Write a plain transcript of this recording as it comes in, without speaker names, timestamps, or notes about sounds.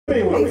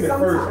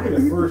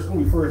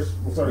When we first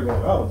started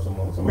going out, as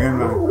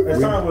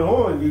time went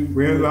on,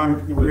 we in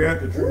line. You're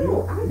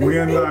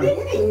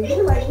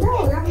like,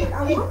 no, I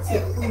want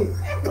to.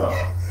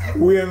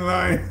 We in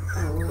line.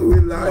 We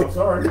lied. I'm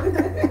sorry.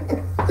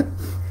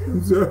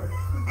 So,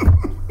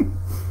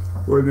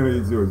 well, no,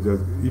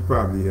 he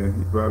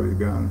probably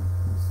gone.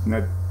 It's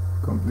not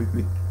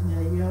completely.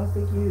 Yeah, you don't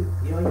think you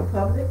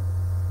public?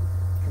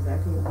 Because I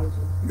can't get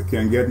you. You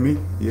can't get me?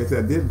 Yes,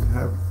 I did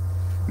have,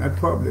 not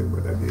public,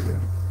 but I did.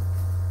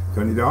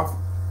 Turn it off?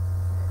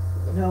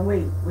 No,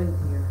 wait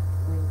here.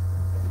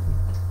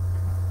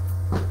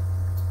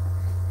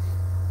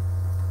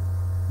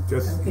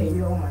 Wait. Okay,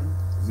 you're on.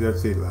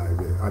 Just say live.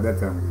 Yeah. At that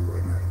time we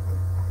were not.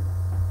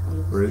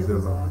 Praise the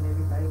Lord.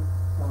 Everybody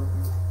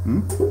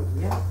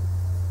talking. Yeah.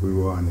 We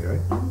were on there,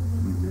 right?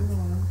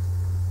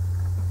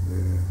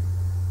 Yeah.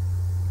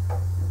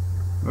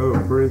 Oh,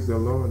 praise the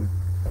Lord.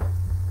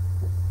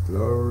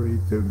 Glory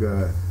to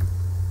God.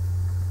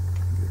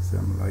 Get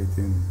some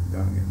lighting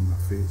down in my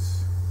face.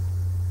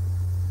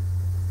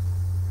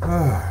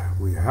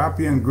 We're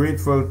happy and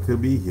grateful to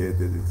be here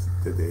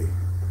today.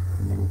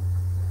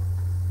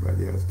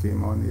 Anybody else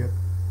came on yet?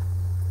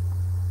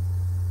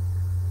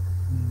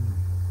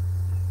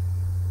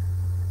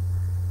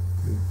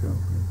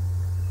 Jumping.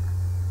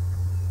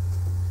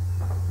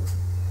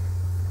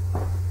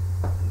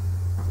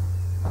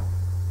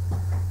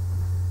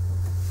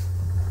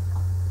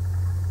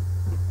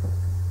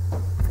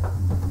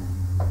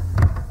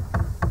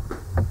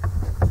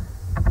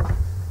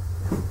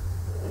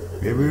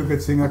 Maybe we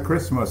could sing a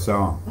Christmas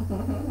song.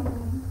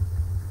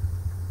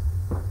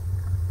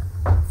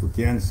 If we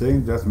can't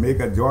sing, just make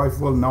a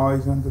joyful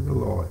noise unto the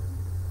Lord.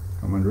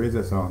 Come on, raise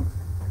a song.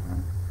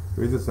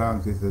 Raise a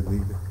song, Sister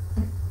Zita.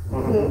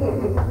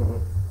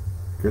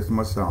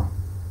 Christmas song.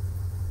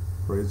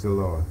 Praise the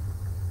Lord.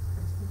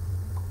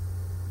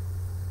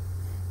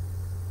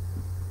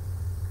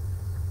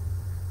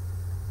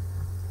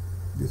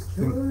 This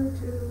thing.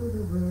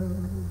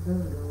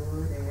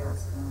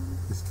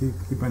 Just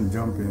keep on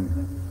jumping.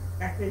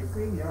 I can't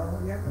sing, y'all.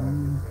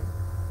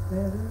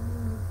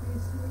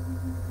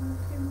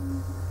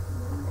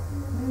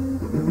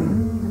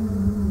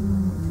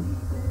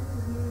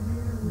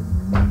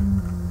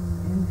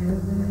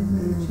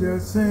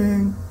 Angels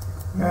sing,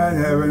 and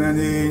heaven and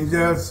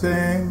angels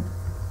sing,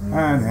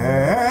 and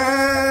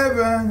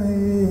heaven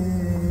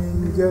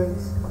and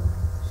angels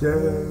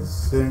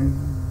just sing.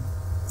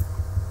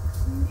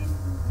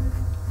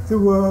 The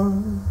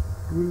world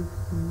with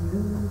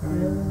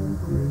and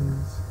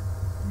grace.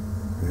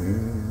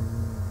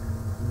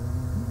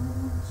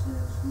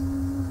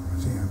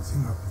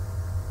 Sing up.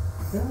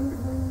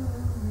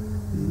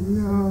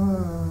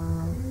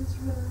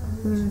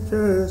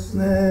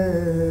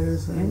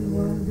 Righteousness and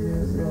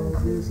wonders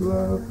of His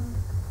love.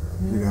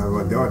 You have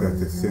a daughter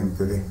to sing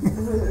today.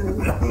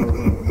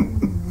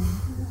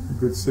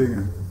 Good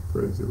singer.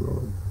 Praise the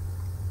Lord.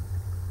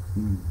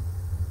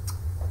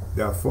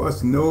 The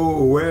first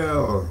know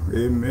well.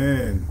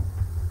 Amen.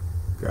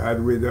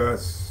 God with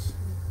us.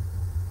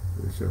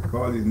 We shall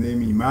call His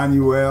name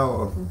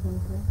Emmanuel.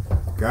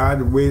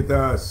 God with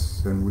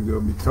us. And we're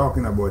going to be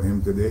talking about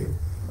Him today.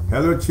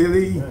 Hello,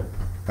 Chili.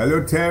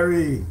 Hello,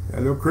 Terry.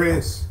 Hello,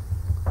 Chris.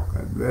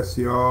 God bless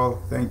you all.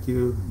 Thank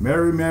you.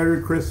 Merry,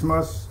 Merry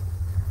Christmas.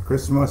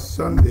 Christmas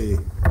Sunday.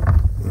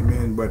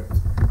 Amen. But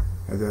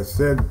as I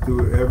said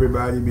to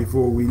everybody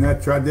before, we're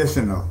not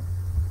traditional.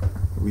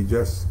 We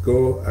just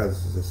go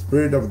as the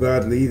Spirit of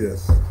God leads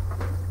us.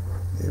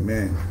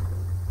 Amen.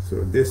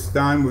 So this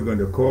time we're going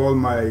to call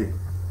my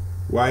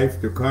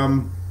wife to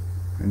come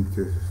and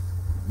to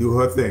do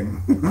her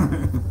thing.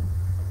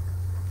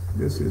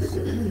 This is,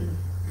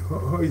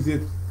 how is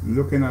it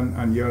looking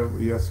on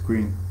your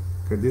screen?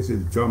 Because this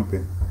is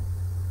jumping.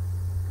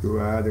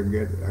 Do I have to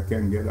get, I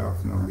can't get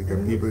off now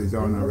because people is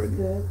on already.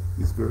 Good.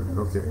 It's good?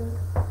 Okay. Good.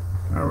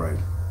 All right.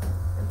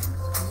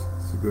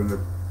 It's going to.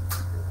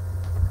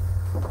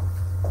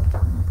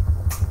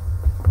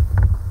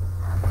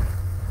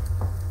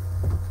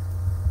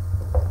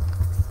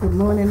 Good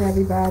morning,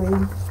 everybody.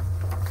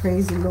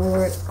 Praise the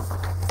Lord.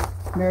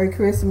 Merry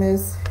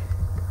Christmas,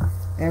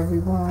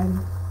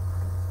 everyone.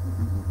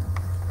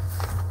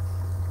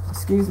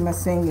 Excuse my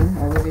singing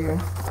over there.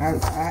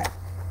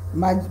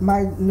 My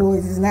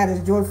noise is not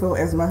as joyful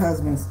as my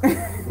husband's,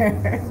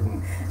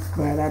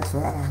 but I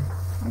try.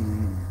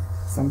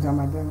 Sometimes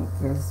I don't,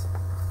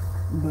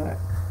 but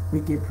we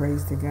give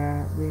praise to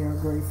God. We are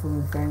grateful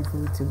and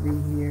thankful to be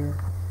here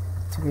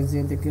to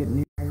present the good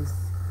news.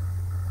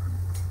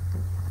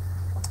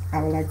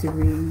 I would like to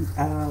read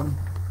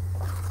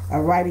a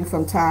writing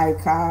from Ty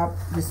Cobb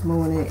this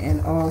morning,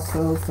 and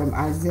also from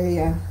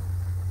Isaiah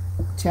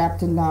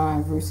chapter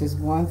 9 verses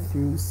 1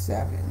 through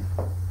 7.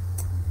 I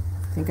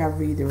think I'll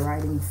read the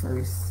writing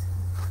first.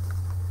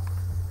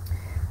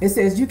 It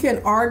says, you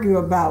can argue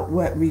about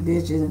what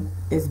religion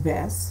is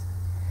best.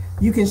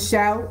 You can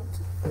shout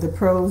the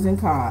pros and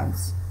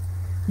cons.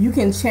 You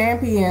can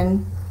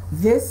champion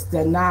this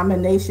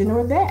denomination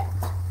or that.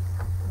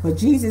 But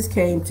Jesus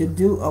came to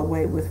do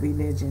away with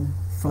religion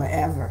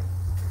forever.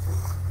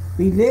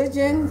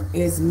 Religion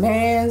is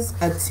man's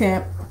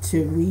attempt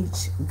to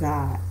reach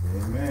God.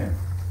 Amen.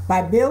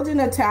 By building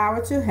a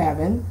tower to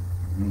heaven,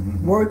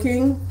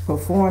 working,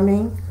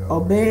 performing,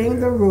 obeying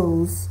the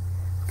rules,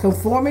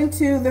 conforming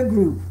to the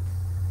group.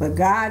 But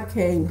God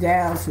came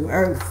down to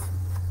earth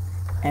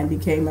and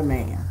became a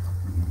man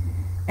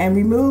and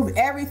removed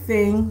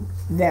everything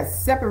that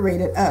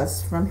separated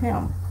us from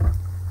him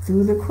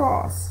through the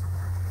cross.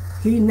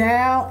 He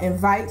now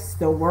invites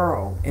the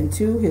world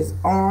into his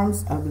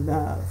arms of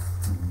love.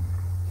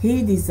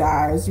 He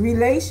desires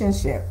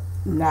relationship,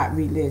 not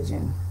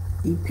religion.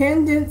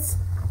 Dependence,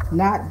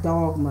 not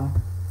dogma.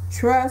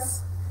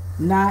 Trust,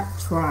 not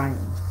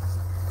trying.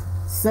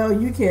 So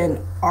you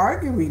can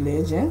argue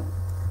religion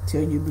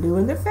till you're blue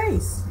in the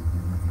face.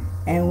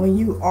 And when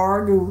you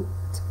are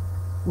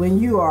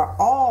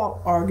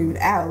all argued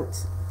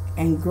out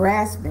and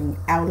grasping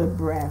out of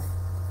breath,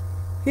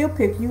 he'll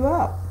pick you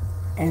up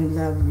and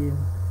love you.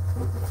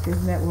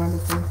 Isn't that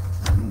wonderful?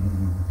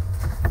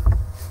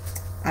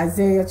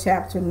 Isaiah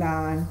chapter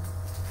 9,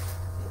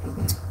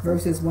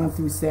 verses 1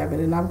 through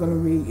 7. And I'm going to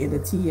read in the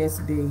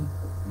TSB,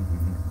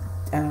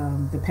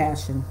 the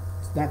Passion,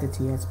 not the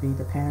TSB,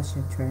 the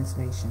Passion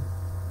Translation.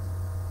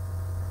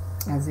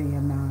 Isaiah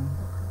 9.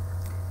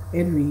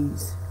 It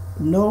reads,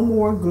 "No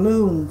more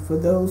gloom for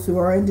those who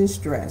are in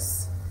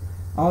distress.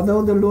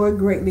 Although the Lord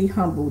greatly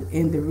humbled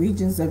in the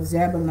regions of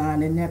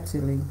Zebulun and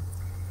Naphtali,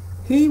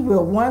 he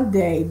will one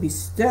day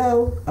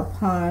bestow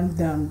upon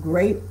them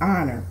great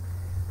honor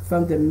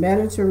from the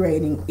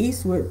Mediterranean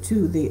eastward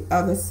to the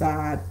other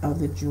side of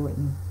the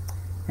Jordan,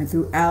 and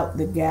throughout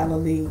the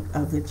Galilee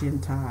of the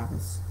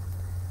Gentiles.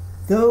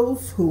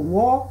 Those who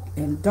walk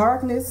in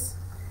darkness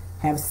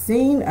have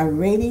seen a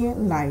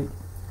radiant light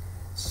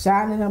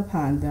shining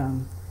upon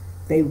them.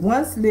 They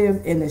once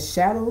lived in the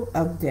shadow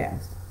of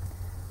death,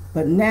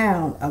 but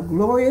now a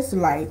glorious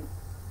light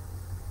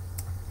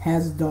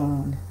has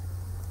dawned.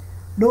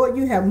 Lord,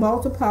 you have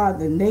multiplied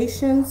the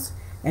nations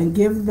and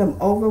given them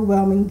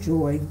overwhelming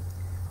joy.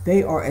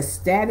 They are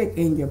ecstatic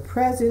in your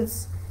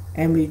presence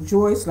and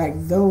rejoice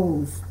like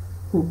those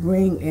who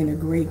bring in a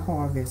great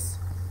harvest,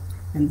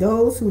 and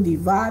those who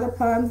divide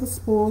upon the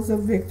spoils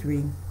of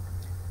victory.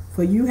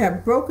 For you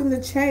have broken the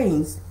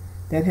chains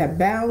that have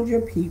bound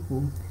your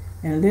people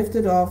and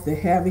lifted off the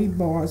heavy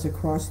bars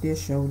across their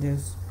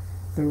shoulders.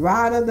 The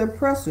rod of the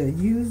oppressor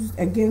used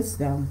against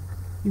them,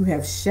 you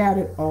have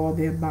shattered all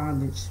their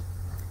bondage,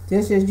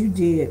 just as you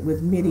did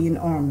with Midian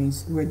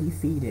armies were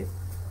defeated.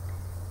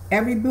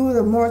 Every boot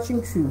of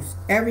marching troops,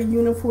 every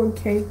uniform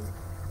caked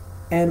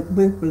and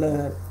with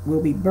blood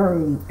will be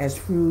burned as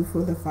food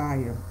for the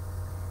fire.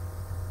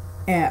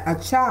 And a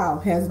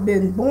child has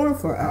been born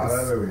for us.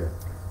 Hallelujah.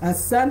 A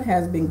son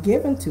has been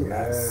given to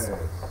us.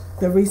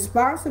 The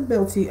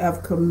responsibility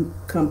of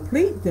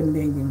complete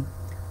dominion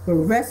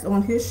will rest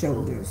on his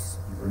shoulders.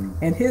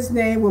 And his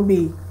name will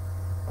be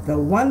the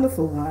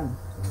Wonderful One,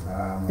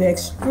 the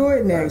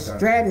Extraordinary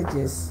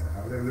Strategist,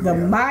 the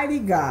Mighty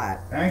God,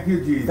 thank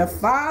you, Jesus, the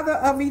Father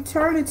of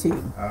Eternity,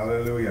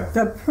 hallelujah,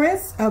 the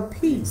Prince of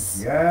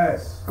Peace.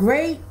 Yes.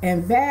 Great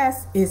and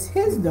vast is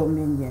his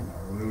dominion.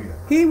 Hallelujah.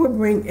 He will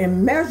bring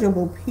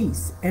immeasurable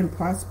peace and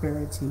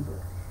prosperity.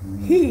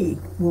 He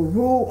will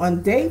rule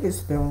on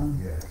David's throne,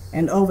 Yes,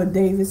 and over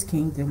David's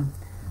kingdom,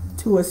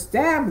 to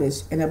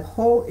establish and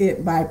uphold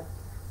it by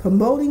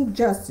promoting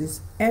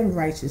justice and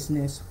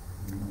righteousness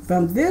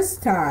from this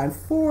time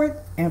forward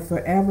and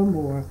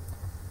forevermore.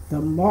 The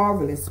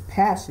marvelous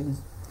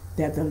passions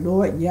that the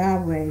Lord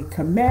Yahweh,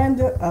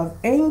 commander of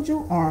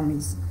angel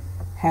armies,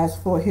 has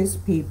for his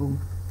people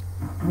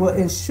will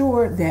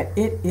ensure that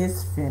it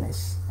is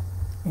finished.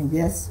 And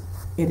yes,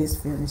 it is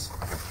finished,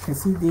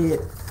 because he did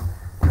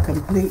a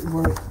complete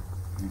work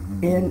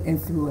in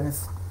and through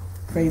us.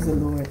 Praise the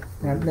Lord.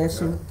 God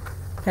bless you.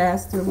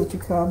 Pastor, would you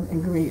come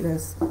and greet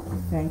us?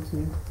 Thank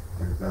you.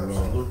 Praise the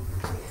Lord.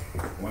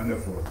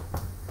 Wonderful,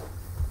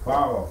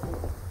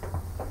 powerful,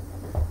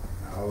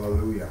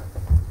 hallelujah.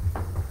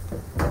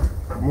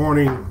 Good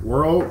morning,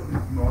 world.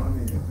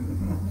 Morning.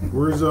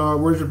 Where's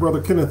your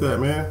brother Kenneth at,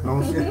 man?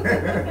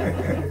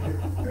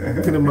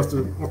 Kenneth must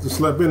have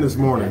slept in this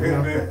morning. You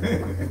know?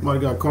 Somebody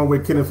got to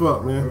wake Kenneth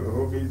up, man.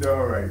 Hope he's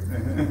all right.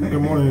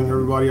 Good morning,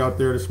 everybody out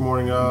there this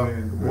morning.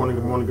 Good morning,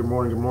 good morning, good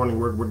morning, good morning.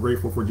 We're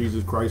grateful for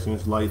Jesus Christ and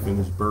his life and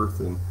his birth,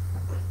 and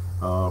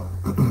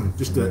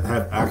just to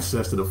have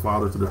access to the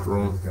Father, to the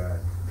throne, God.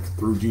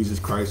 through Jesus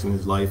Christ and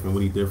his life and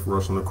what he did for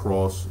us on the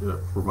cross,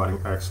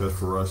 providing access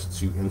for us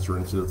to enter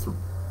into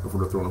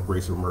before the throne of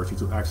grace and mercy,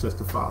 to access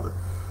the Father.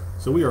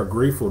 So we are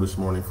grateful this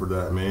morning for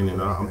that, man.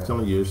 And I'm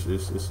telling you,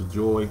 it's a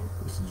joy.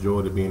 It's a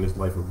joy to be in this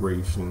life of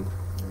grace and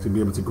to be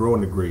able to grow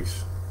in the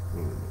grace,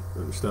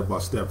 and step by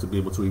step to be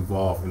able to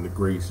evolve in the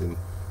grace, and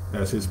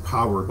as his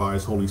power by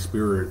his Holy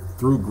Spirit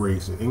through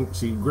grace. And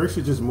see, grace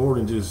is just more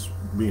than just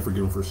being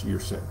forgiven for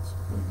your sins.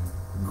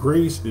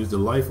 Grace is the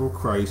life of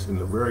Christ and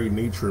the very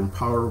nature and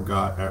power of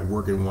God at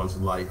work in one's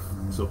life.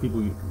 So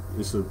people,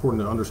 it's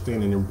important to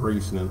understand and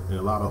embrace and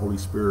allow the Holy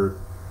Spirit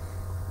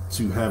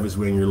to have his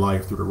way in your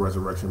life through the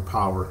resurrection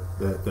power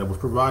that was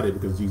provided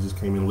because Jesus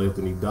came and lived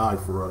and he died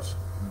for us.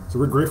 So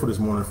we're grateful this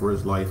morning for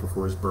his life and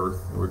for his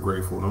birth. And we're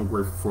grateful. And I'm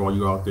grateful for all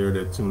you out there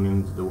that tune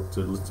in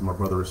to listen to my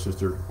brother or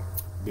sister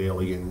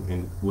daily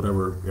and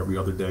whatever, every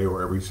other day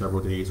or every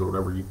several days or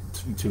whatever you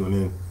tune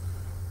in.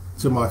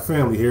 To my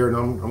family here, and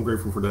I'm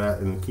grateful for that,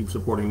 and keep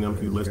supporting them,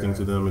 keep listening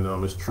to them,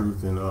 and it's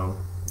truth. And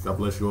God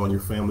bless you all and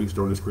your families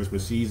during this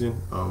Christmas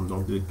season.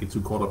 Don't get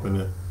too caught up in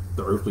the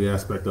earthly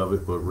aspect of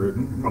it, but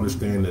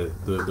understand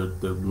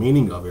the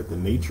meaning of it, the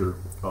nature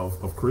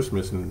of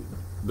Christmas and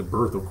the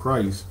birth of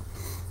Christ,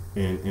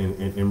 and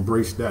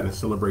embrace that and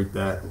celebrate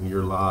that in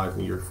your lives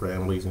and your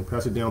families, and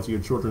pass it down to your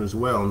children as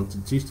well, and to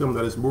teach them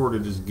that it's more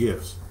than just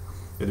gifts.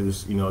 It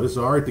is, it's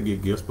all right to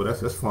get gifts, but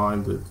that's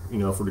fine.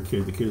 For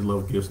the kids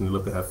love gifts and they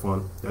love to have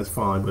fun. That's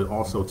fine, but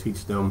also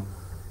teach them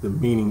the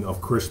meaning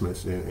of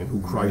Christmas and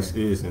who Christ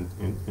is, and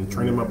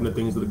train them up in the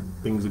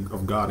things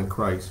of God and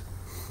Christ.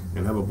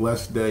 And have a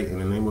blessed day in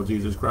the name of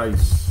Jesus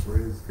Christ.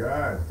 Praise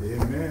God.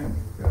 Amen.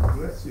 God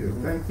bless you.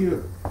 Thank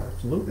you.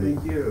 Absolutely.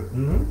 Thank you.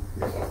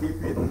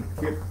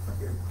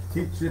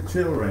 Teach your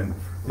children.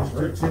 Teach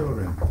your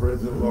children.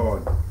 Praise the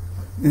Lord.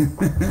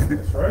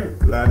 That's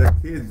right. A lot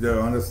of kids don't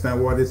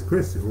understand what is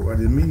Christmas, what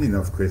is the meaning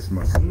of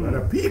Christmas. A lot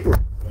of people,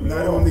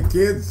 not only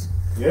kids.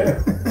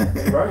 Yeah,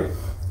 right.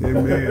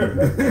 Amen.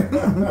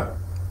 A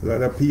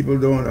lot of people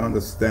don't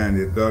understand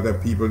it. A lot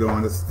of people don't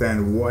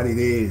understand what it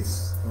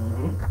is.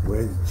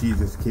 Where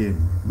Jesus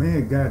came.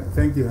 Man, God,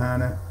 thank you,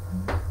 Hannah.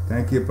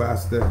 Thank you,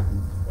 Pastor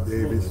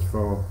Davis,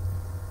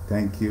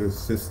 thank you,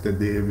 Sister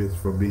Davis,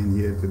 for being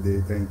here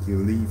today. Thank you,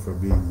 Lee, for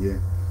being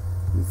here.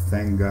 We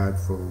thank God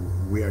for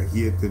we are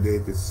here today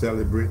to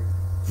celebrate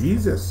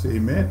Jesus.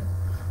 Amen.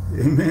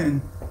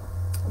 Amen.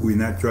 We're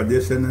not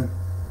traditional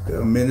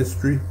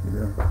ministry,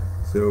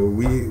 so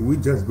we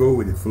just go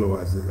with the flow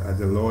as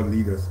the Lord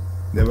leads us.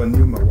 Never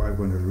knew my wife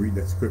going to read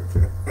that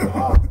scripture.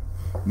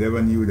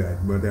 Never knew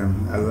that, but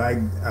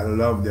I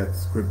love that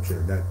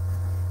scripture.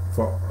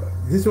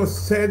 This was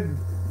said,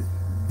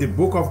 the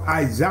book of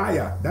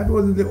Isaiah. That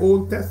was in the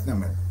Old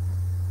Testament.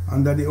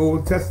 Under the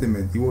Old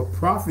Testament, he was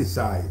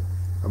prophesied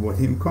about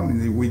him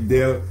coming. We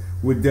dealt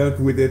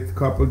with it a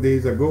couple of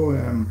days ago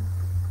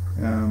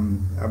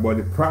about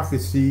the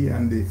prophecy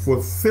and the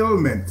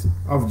fulfillment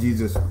of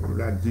Jesus,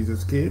 that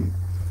Jesus came.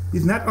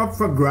 It's not up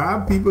for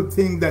grab. People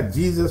think that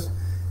Jesus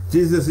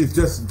is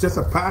just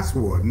a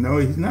password. No,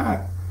 he's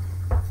not.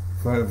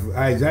 For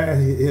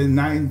Isaiah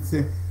 9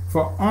 says,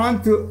 for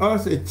unto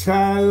us a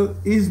child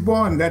is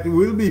born, that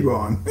will be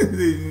born.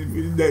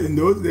 In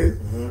those days,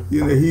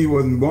 he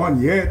wasn't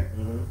born yet.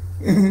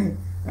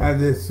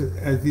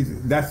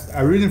 That's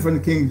a reading from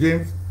the King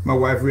James. My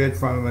wife read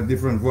from a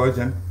different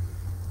version.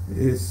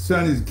 His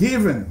son is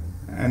given,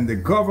 and the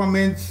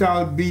government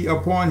shall be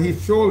upon his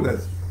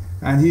shoulders,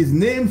 and his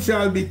name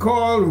shall be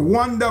called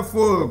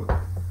Wonderful,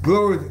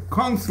 Glory,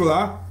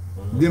 Counselor,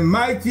 the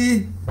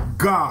Mighty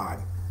God,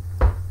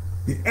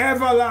 the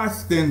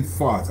Everlasting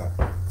Father,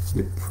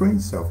 the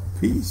Prince of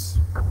Peace.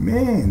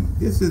 Man,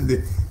 this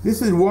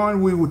is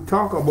one we would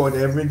talk about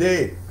every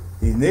day.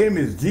 His name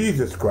is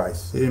Jesus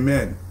Christ.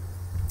 Amen.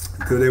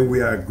 Today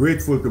we are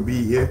grateful to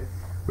be here.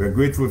 We are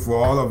grateful for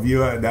all of you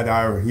that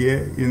are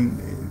here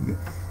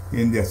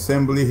in the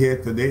assembly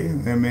here today.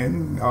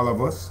 Amen. All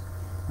of us.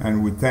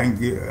 And we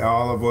thank you,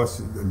 all of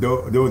us,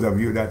 those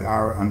of you that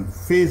are on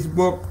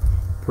Facebook.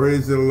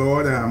 Praise the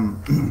Lord.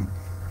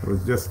 I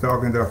was just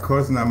talking to a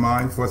cousin of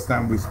mine, first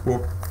time we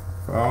spoke,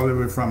 all the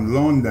way from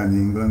London,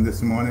 England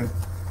this morning.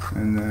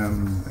 And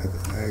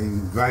I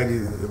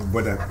invited,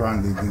 but I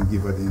apparently didn't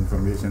give her the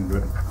information,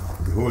 but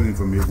the whole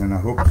information. I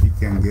hope she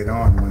can get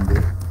on one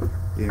day.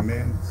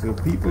 Amen. So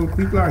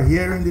people are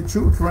hearing the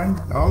truth, friend,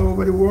 all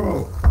over the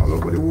world. All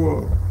over the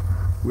world.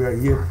 We are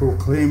here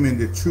proclaiming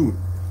the truth.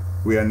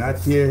 We are not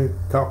here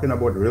talking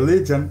about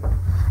religion.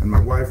 And my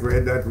wife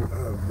read that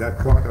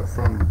part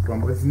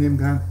from what's his name,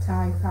 Dan?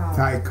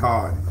 Ty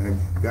Card, a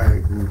guy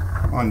who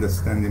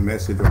understands the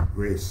message of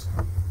grace.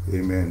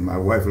 Amen. My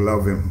wife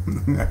loves him.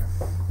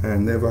 I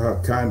never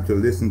have time to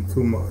listen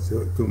too much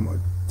to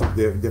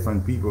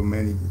different people,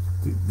 many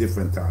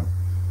different times.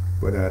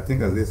 But I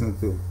think I listened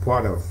to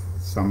part of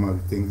some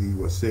of the things he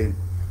was saying.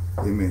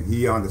 Amen.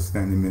 He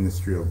understands the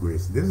ministry of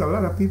grace. There's a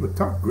lot of people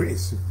talk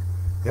grace.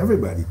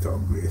 Everybody talk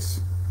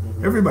grace.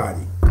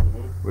 Everybody.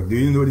 But do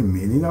you know the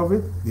meaning of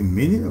it? The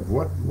meaning of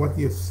what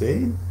you're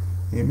saying?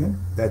 Amen.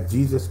 That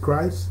Jesus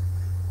Christ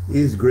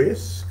is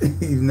grace.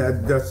 He's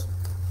not just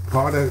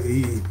part of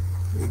you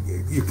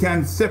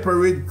can't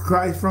separate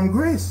Christ from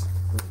grace.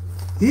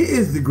 He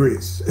is the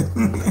grace.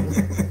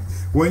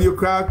 When you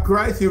got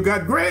Christ, you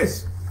got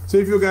grace. So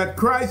if you got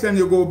Christ and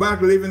you go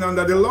back living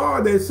under the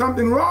law, there's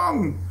something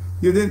wrong.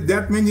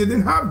 That means you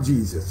didn't have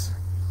Jesus.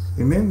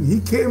 Amen.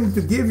 He came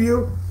to give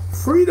you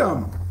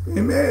freedom.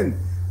 Amen.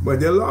 But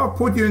the law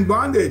put you in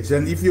bondage.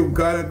 And if you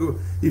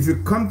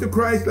come to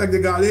Christ like the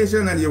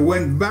Galatians and you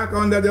went back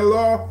under the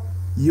law,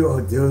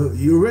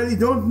 you really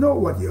don't know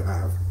what you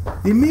have.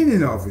 The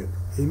meaning of it.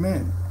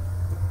 Amen.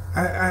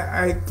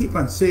 I keep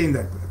on saying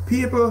that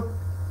people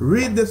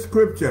read the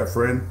scripture,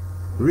 friend.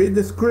 Read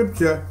the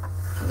scripture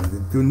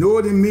to know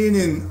the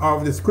meaning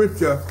of the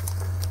scripture.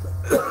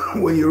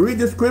 When you read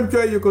the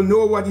scripture, you can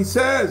know what he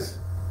says.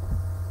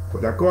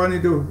 But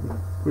according to,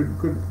 could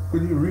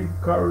you read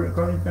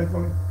Corinthians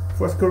for me?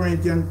 1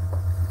 Corinthians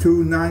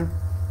 2:9.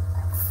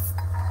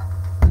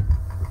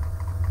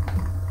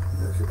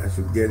 I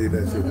should get it.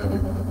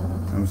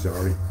 I'm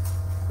sorry.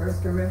 1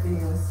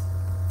 Corinthians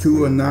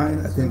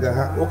 2:9. I think I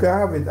have. Okay, I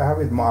have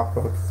it marked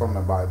out from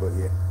my Bible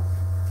here.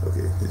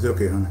 Okay, it's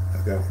okay, honey. I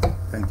got it.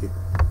 Thank you.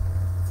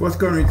 1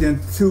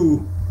 Corinthians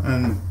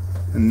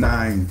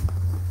 2:9.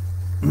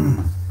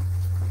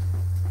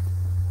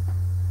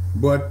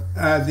 But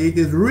as it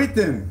is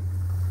written,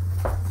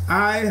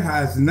 eye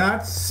has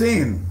not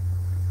seen,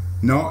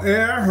 nor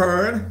ear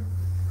heard,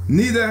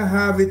 neither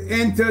have it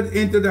entered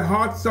into the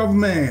hearts of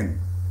man,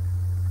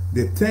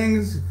 the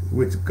things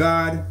which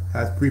God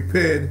has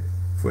prepared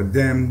for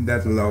them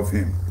that love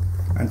him.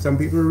 And some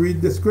people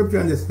read the scripture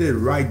and they stay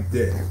right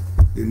there.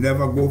 They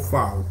never go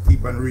far.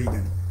 Keep on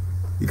reading.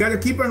 You got to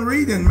keep on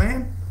reading,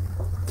 man.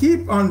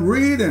 Keep on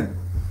reading.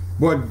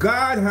 But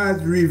God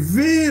has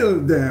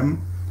revealed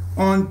them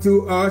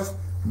unto us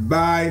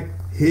by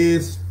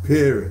his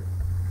Spirit.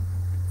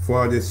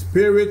 For the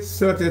Spirit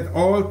searcheth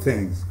all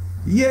things,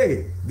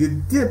 yea, the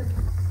deep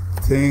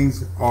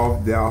things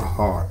of their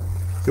heart.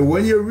 So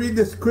when you read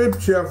the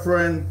scripture,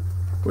 friend,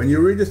 when you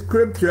read the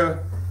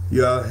scripture,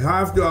 you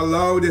have to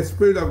allow the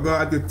Spirit of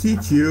God to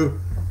teach you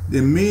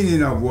the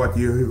meaning of what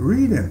you're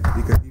reading.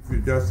 Because if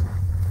you just,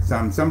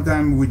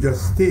 sometimes we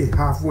just stay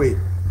halfway.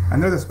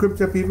 Another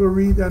scripture people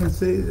read and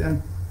say,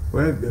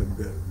 well,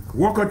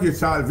 work out your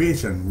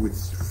salvation with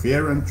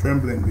fear and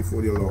trembling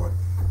before the Lord.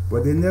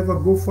 But they never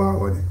go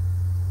forward.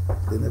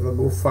 They never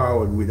go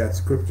forward with that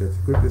scripture.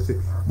 Scripture says,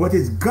 but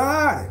it's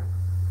God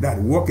that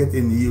worketh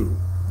in you.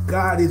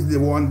 God is the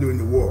one doing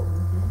the work.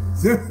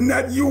 So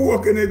not you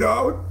working it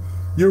out.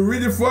 You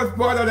read the first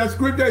part of that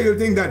scripture, you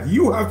think that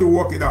you have to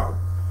work it out.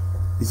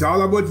 It's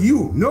all about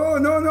you. No,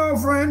 no, no,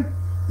 friend.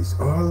 It's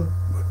all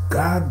about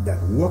God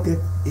that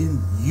worketh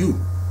in you.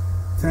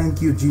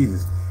 Thank you,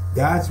 Jesus.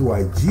 That's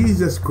why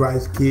Jesus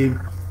Christ came,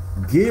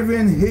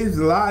 giving his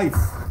life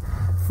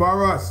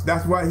for us.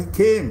 That's why he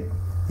came.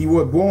 He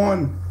was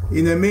born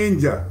in a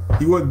manger.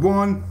 He was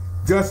born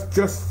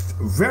just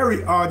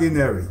very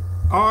ordinary.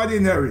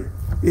 Ordinary.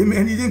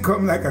 Amen. He didn't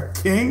come like a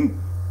king.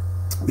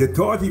 They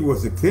thought he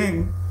was a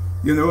king.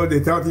 You know, they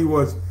thought he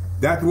was,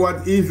 that's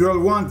what Israel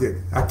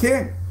wanted, a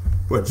king.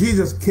 But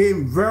Jesus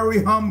came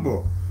very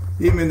humble.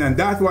 Amen. And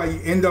that's why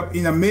he ended up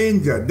in a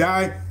manger,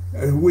 died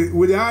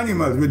with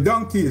animals, with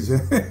donkeys.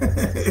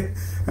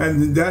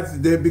 And that's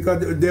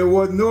because there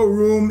was no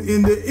room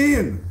in the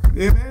inn.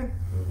 Amen.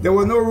 There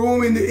was no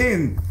room in the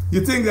inn.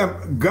 You think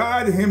that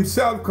God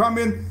himself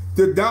coming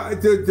to die,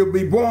 to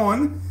be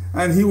born,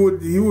 and he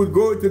would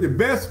go to the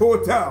best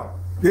hotel.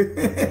 The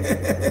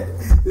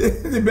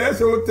best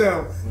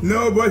hotel.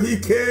 No, but he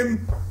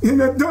came in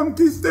a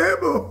donkey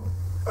stable.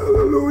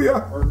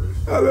 Hallelujah.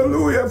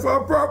 Hallelujah, for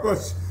a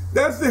purpose.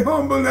 That's the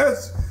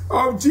humbleness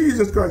of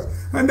Jesus Christ.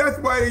 And that's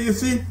why you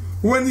see,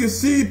 when you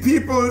see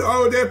people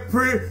out there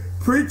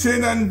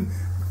preaching and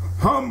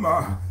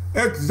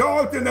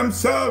exalting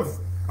themselves,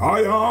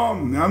 I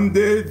am, and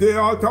they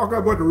all talk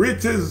about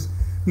riches.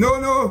 No,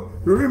 no,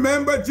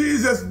 remember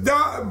Jesus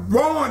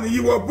born,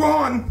 you were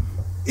born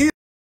in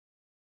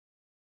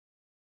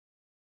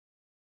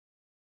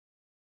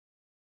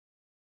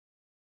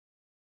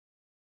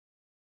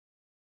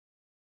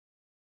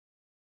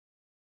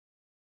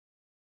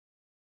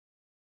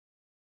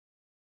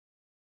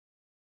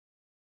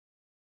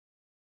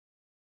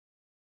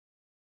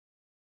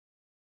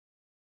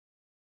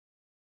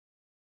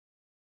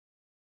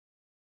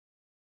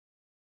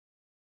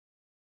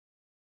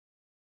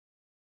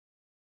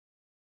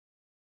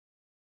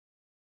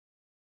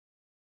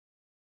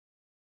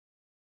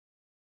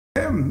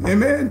him.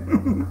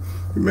 Amen.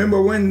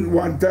 Remember when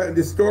one time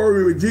the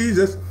story with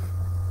Jesus,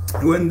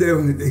 when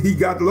he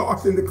got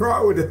lost in the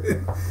crowd.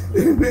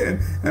 Amen.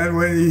 And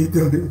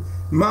when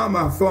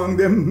Mama found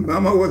them,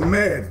 Mama was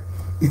mad.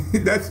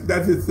 That's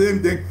the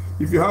same thing.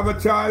 If you have a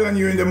child and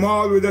you're in the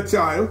mall with a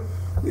child,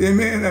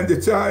 amen, and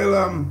the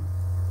child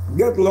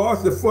get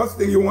lost, the first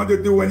thing you want to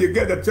do when you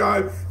get a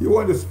child, you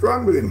want to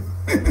strangle him.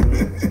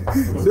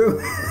 So,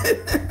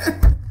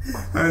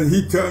 and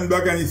he turned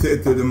back and he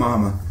said to the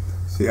mama,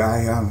 say,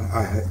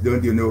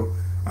 don't you know,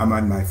 I'm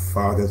at my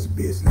Father's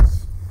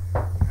business.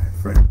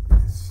 Friend,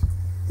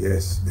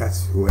 yes,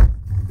 that's where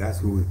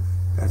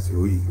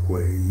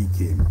he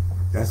came.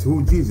 That's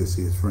who Jesus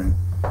is, friend.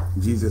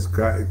 Jesus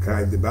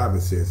Christ, the Bible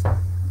says,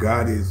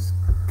 God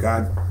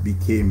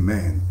became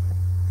man.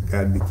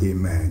 God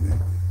became man,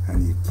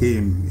 and he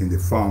came in the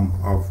form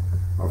of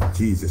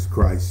Jesus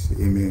Christ.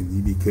 Amen.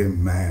 He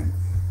became man.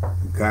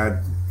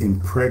 God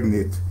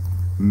impregnated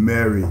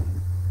Mary,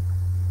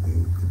 the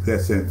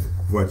blessed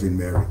Virgin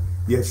Mary.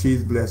 Yes,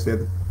 she's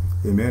blessed.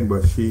 Amen.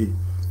 But she's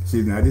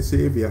not the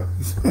Savior.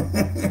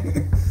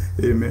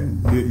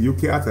 Amen. You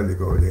Catholic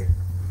over there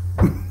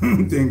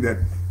think that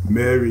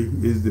Mary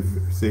is the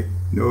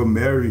No,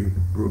 Mary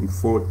brought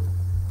forth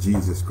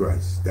Jesus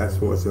Christ. That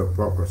was her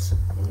purpose.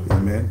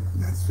 Amen.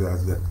 That's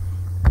that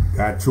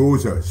God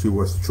chose her. She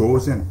was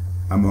chosen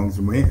amongst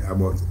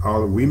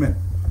all women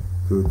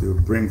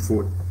to bring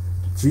forth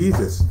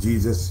Jesus.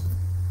 Jesus,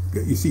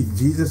 you see,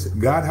 Jesus,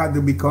 God had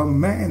to become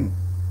man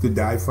to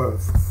die for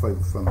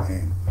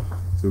man.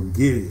 So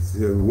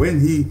when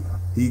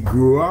he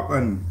grew up,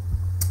 and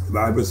the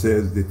Bible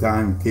says the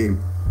time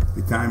came,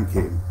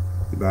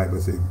 the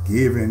Bible said,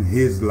 giving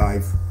his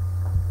life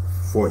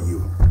for you.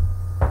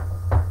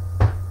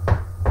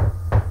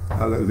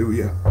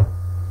 Hallelujah.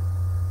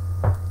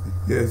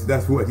 Yes,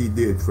 that's what he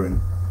did, friend.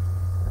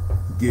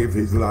 He gave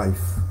his life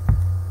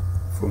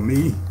for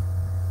me.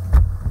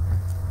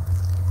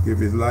 Give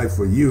his life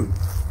for you.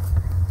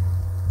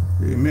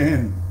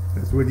 Amen.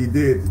 That's what he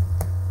did.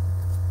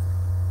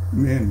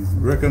 Amen.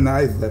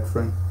 Recognize that,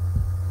 friend.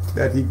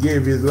 That he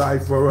gave his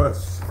life for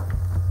us.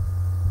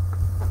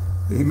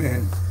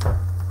 Amen.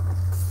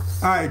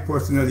 I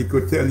personally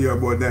could tell you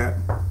about that,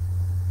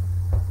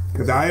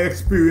 because I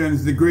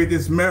experienced the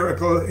greatest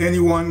miracle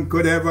anyone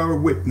could ever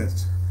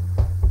witness.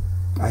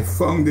 I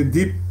found the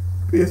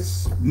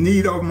deepest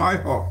need of my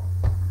heart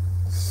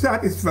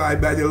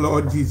satisfied by the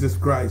Lord Jesus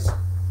Christ.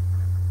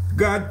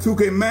 God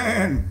took a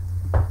man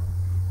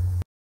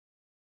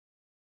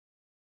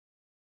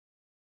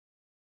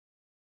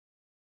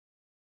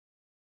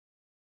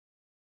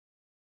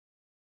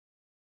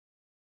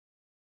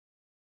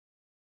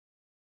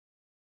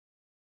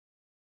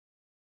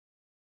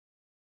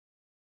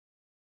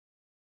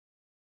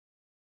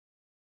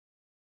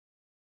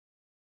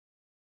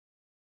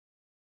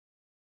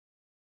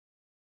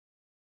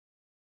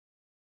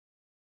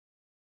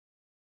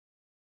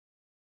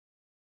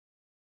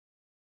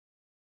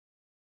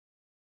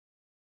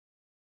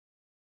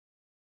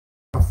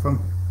from.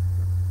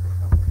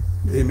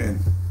 Amen.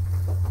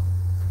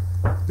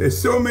 There's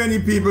so many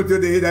people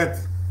today that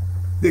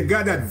they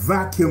got that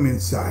vacuum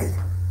inside.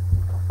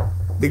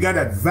 They got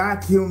that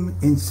vacuum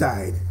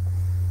inside,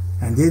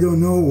 and they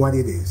don't know what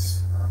it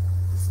is.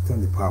 Let's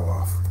turn the power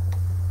off.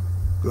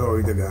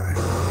 Glory to God.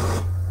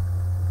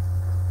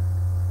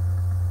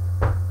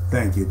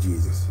 Thank you,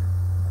 Jesus.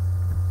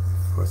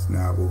 First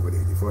knob over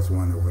there, the first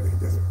one over there.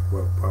 Just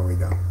power it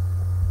down.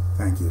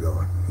 Thank you,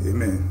 Lord.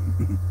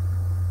 Amen.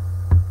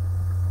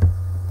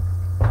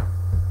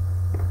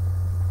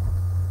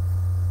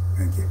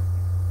 Thank you.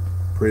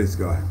 Praise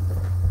God.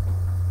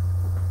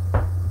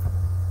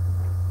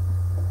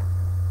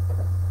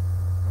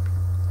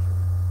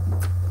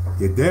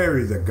 Yet there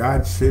is a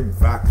God-shaped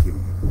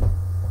vacuum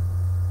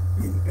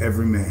in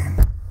every man,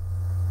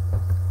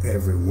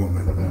 every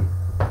woman.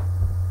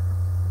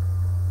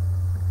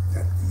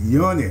 That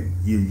yawning,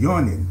 you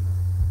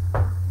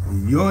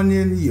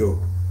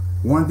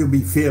want to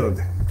be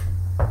filled.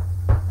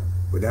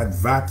 But that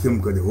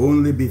vacuum could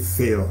only be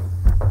filled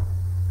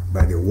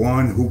by the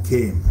one who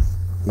came,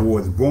 who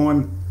was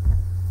born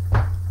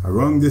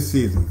around this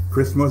season,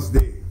 Christmas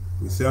Day.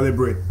 We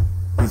celebrate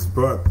his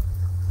birth.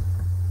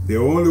 The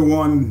only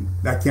one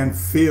that can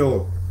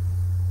fill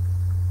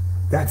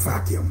that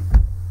vacuum,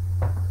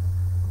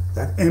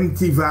 that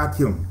empty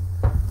vacuum.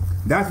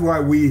 That's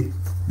why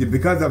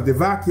because of the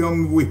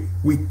vacuum,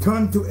 we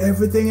turn to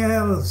everything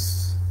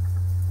else.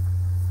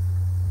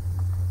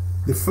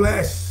 The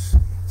flesh,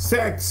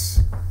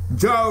 sex,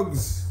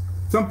 drugs.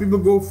 Some people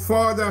go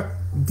further,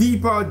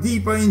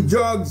 deeper in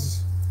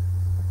drugs.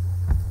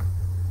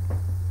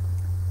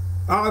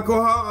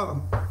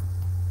 Alcohol.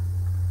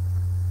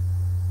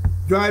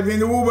 Driving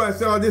Uber, I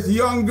saw this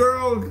young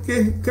girl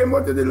came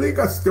out to the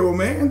liquor store,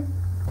 man.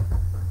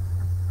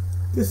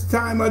 This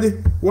time of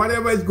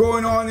whatever is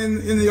going on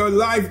in your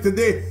life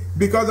today,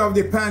 because of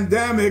the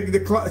pandemic,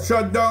 the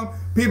shutdown,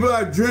 people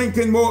are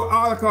drinking more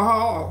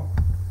alcohol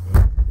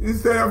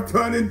instead of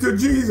turning to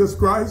Jesus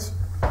Christ.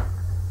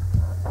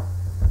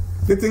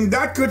 They think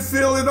that could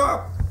fill it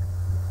up.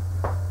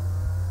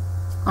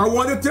 I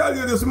want to tell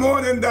you this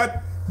morning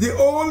that the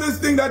only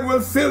thing that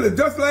will fill it,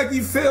 just like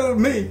he filled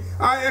me,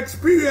 I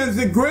experienced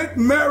the great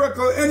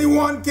miracle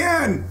anyone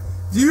can.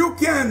 You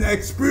can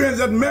experience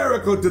that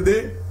miracle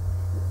today.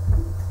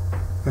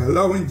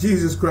 Allowing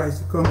Jesus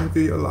Christ to come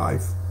into your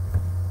life.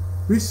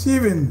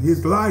 Receiving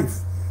his life.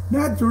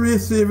 Not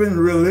receiving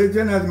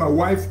religion as my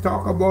wife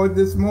talked about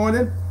this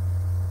morning.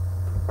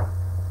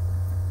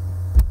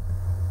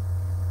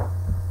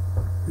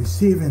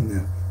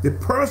 Receiving the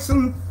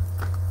person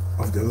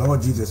of the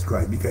Lord Jesus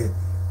Christ, because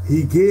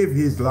he gave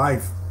his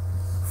life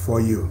for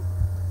you.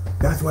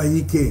 That's why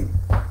he came.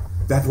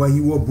 That's why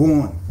you were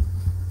born.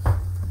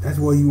 That's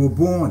why you were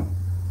born.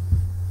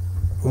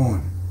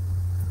 Born.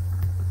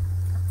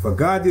 For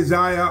God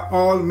desire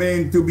all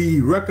men to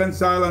be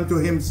reconciled unto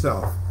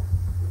himself.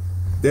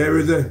 There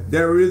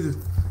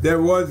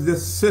was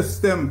this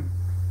system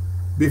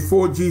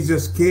before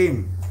Jesus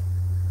came.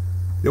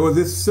 There was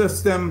this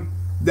system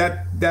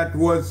that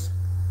was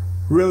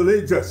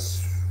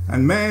religious.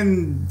 And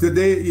man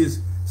today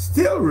is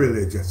still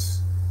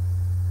religious.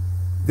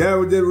 The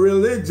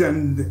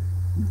religion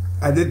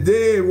at the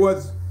day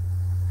was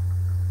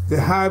to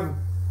have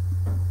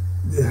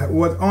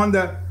was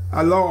under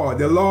a law,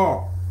 the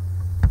law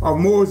of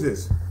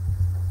Moses.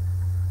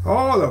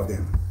 All of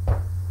them.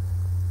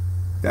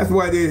 That's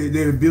why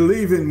they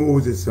believe in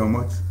Moses so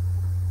much.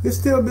 They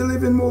still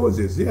believe in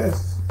Moses,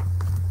 yes.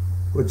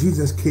 But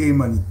Jesus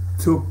came and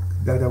he took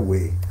that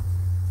away.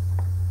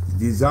 The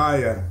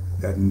desire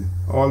that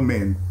all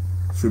men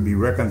should be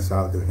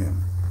reconciled to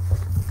him.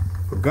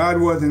 For God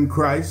was in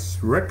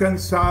Christ,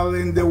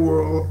 reconciling the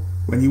world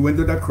when he went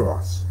to the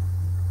cross.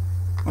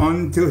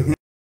 Unto him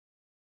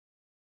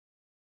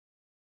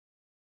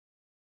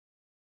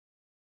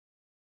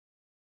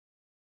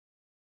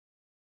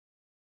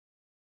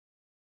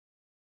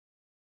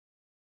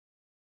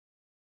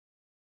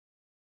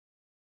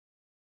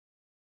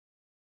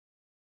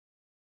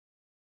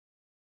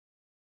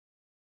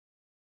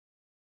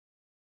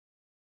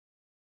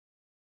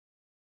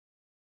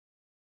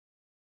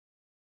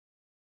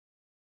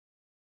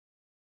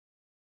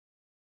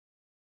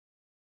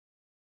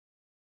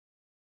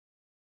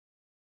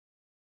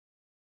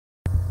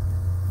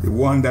the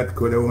one that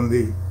could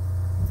only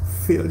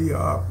fill you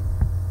up.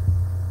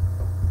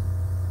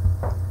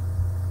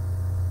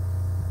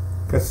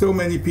 Because so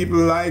many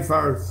people's life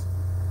are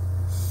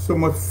so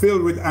much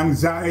filled with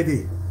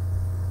anxiety,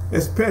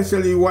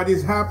 especially what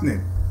is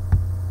happening.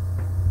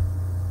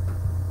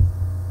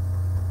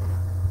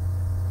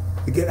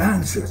 They get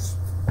anxious.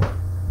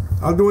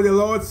 Although the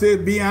Lord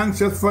said, be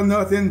anxious for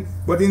nothing,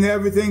 but in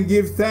everything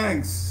give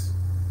thanks.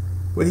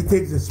 But he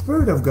takes the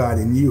Spirit of God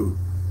in you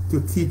to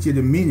teach you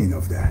the meaning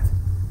of that.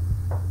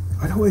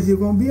 Otherwise, you're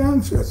going to be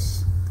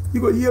anxious.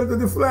 You're going to yield to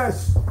the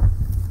flesh.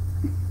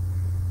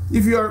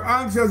 If you are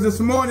anxious this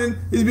morning,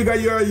 it's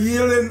because you are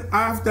yielding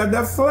after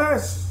the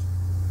flesh.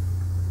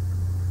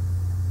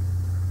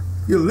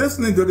 You're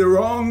listening to the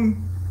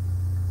wrong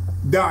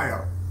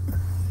dial.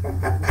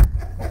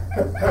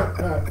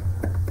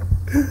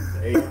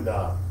 AM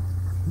dial.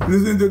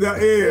 Listen to the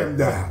AM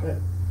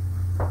dial.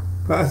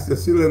 Pastor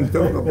Silam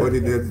talked about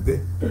it the other day.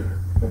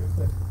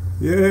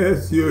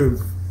 Yes, you're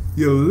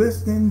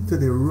listening to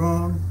the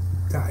wrong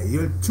dial.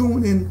 You're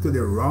tuned into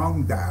the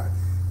wrong dial.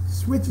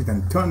 Switch it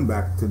and turn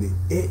back to the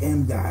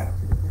AM dial.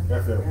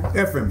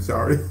 FM,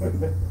 sorry.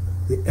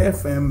 The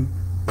FM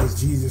is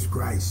Jesus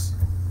Christ.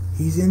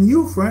 He's in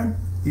you, friend.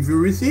 If you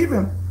receive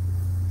him,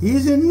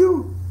 he's in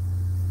you.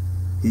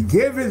 He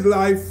gave his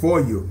life for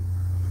you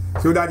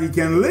so that he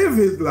can live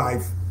his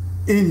life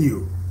in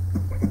you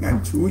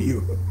and through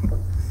you.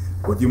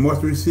 But you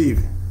must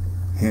receive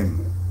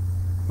him.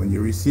 When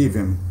you receive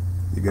him,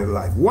 you get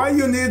life. Why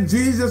you need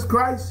Jesus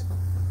Christ?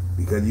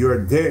 Because you're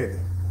dead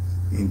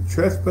in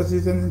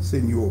trespasses and in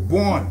sin. You were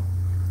born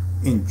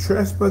in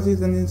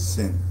trespasses and in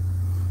sin.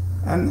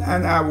 And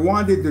I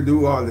wanted to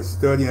do all the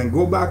study and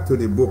go back to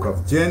the book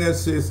of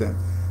Genesis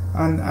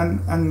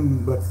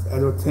but I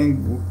don't think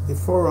the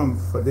forum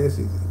for this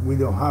is, we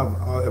don't have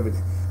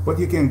everything. But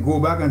you can go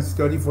back and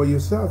study for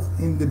yourself.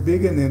 In the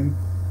beginning,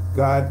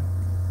 God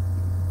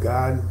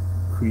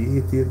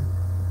created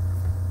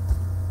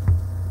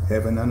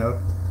heaven and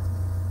earth,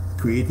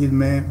 created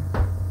man,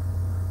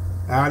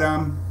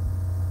 Adam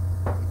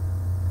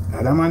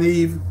and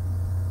Eve.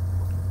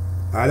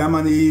 Adam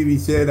and Eve, he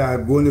said,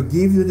 I'm going to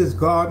give you this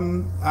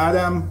garden,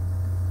 Adam.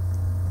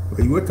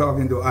 Well, you were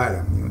talking to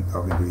Adam, you weren't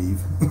talking to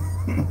Eve.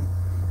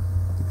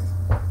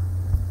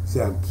 He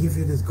said, I'll give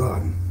you this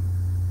garden.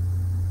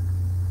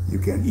 You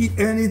can eat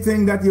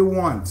anything that you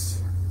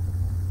want.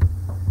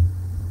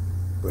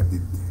 But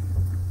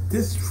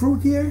this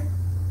fruit here,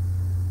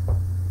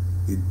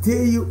 the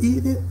day you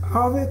eat it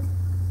of it,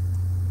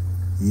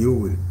 you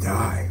will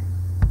die.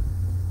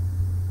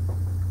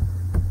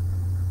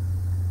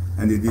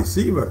 And the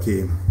deceiver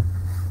came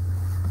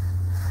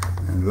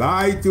and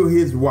lied to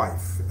his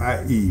wife,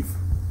 Eve.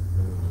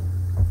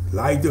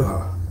 Lied to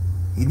her.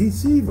 He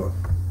deceived her.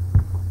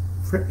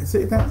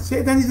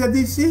 Satan is a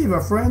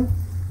deceiver, friend.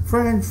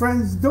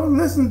 Friends, don't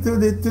listen to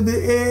the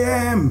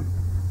AM.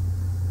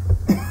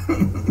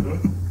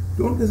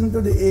 Don't listen to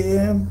the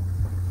AM.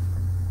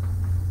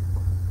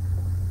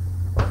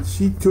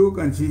 She took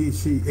and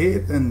she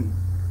ate, and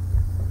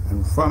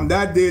from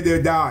that day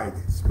they died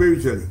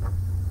spiritually.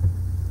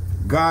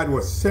 God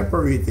was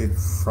separated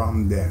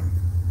from them.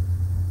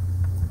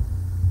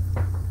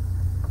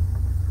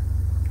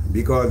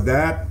 Because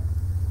that,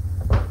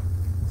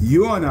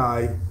 you and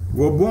I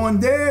were born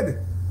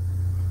dead.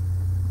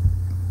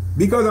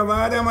 Because of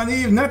Adam and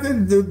Eve,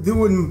 nothing to do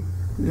with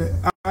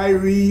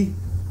Irie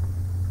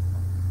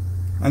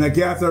and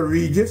Agatha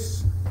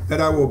Regis,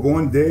 that I were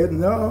born dead.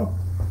 No,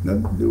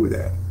 nothing to do with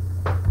that.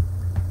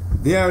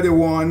 They are the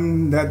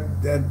one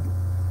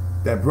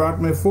that brought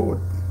me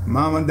forth.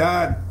 Mom and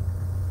Dad.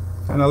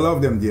 And I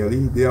love them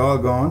dearly. They're all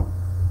gone.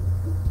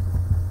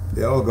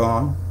 They're all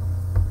gone.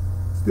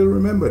 Still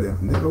remember them.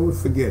 Never will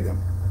forget them.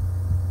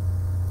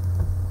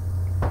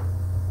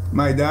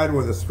 My dad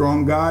was a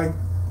strong guy,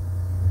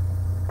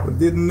 but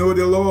didn't know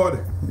the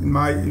Lord, in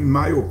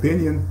my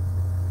opinion.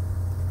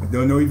 I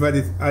don't know if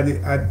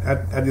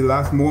at the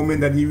last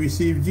moment that he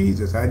received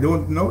Jesus. I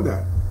don't know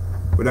that.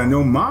 But I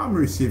know Mom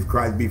received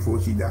Christ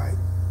before she died.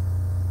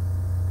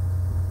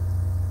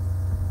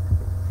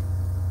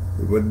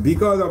 But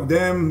because of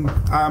them,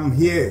 I'm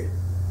here.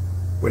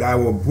 But I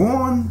was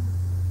born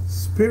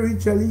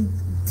spiritually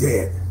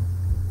dead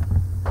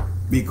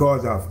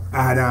because of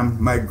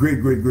Adam, my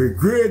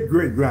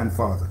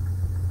great-great-great-great-great-grandfather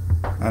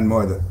and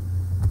mother.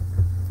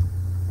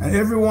 And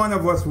every one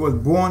of us was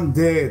born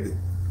dead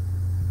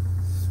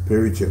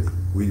spiritually.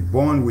 We were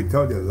born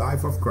without the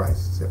life of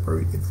Christ,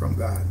 separated from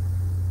God.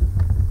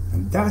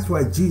 And that's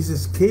why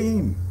Jesus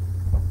came.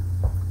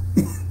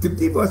 To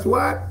give us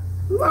what?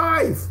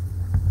 Life.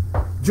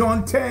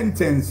 John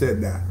 10:10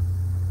 said that.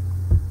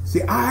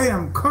 See, I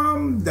am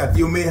come that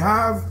you may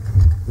have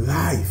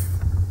life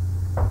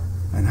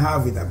and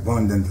have it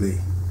abundantly.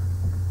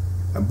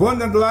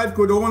 Abundant life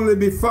could only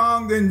be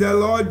found in the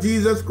Lord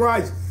Jesus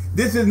Christ.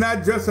 This is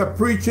not just a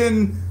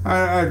preaching,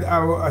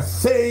 a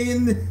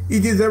saying,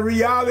 it is a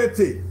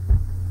reality.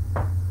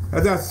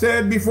 As I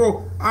said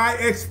before, I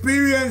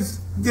experienced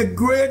the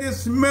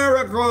greatest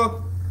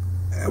miracle,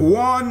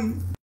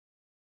 one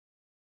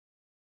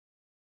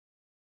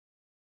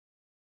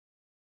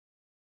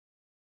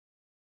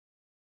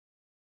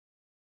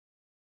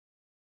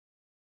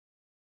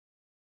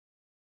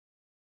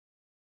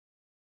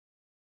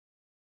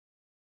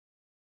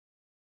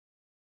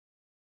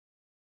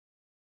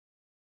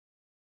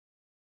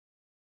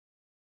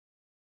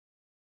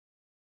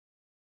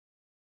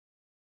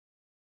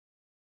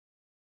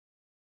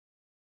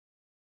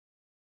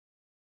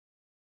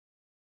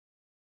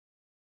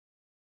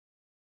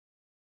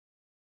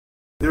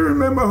you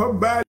remember how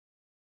bad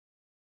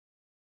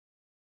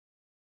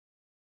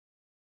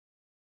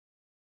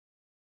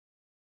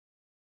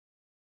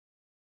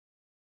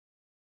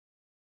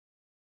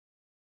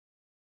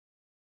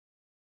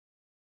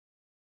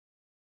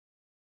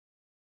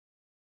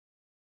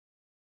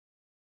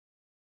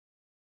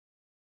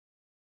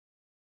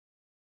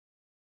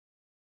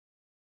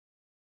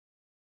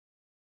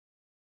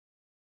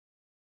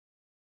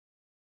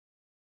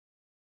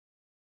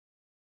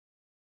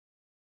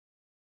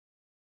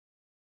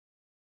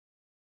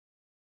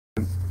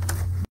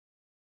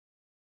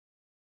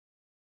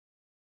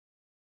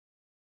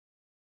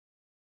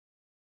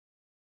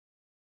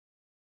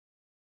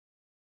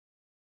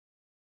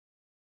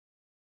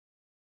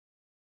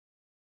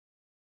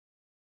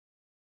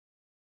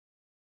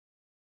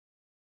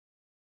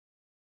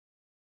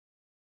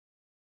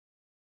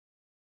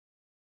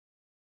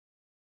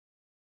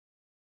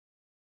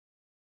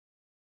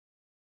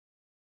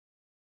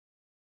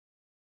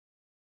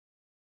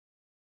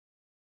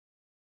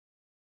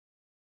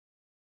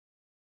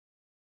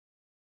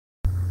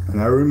and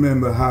I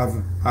remember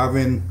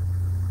having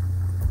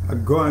a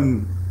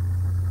gun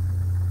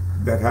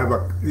that have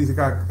it's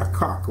got a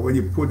cock. When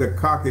you put a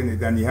cock in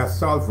it and you have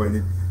sulfur in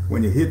it,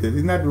 when you hit it,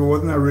 it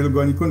wasn't a real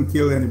gun. You couldn't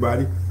kill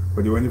anybody,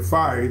 but when you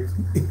fire it,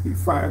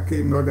 fire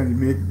came out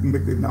and it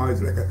make the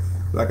noise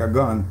like a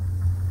gun.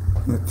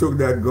 And I took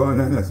that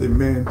gun and I said,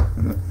 man,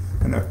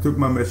 and I took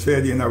my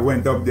machete and I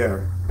went up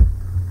there,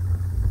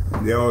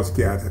 and they all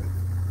scattered.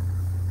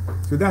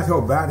 So that's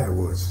how bad I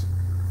was.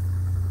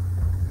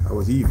 I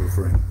was evil,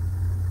 friend.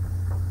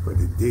 But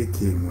the day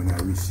came when I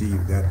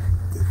received that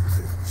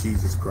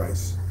Jesus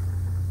Christ,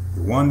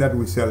 the one that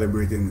we're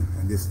celebrating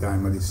at this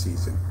time of the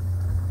season.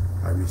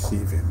 I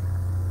received him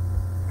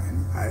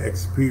and I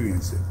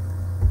experienced it.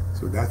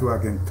 So that's why I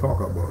can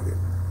talk about it.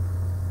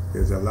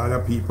 There's a lot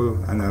of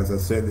people, and as I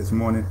said this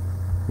morning,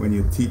 when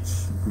you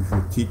teach, if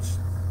you teach,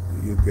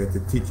 you get to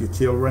teach your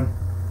children.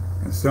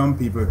 And some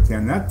people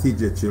cannot teach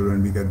their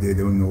children because they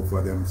don't know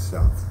for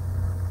themselves.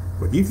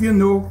 But if you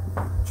know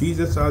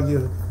Jesus as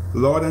your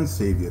Lord and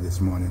Savior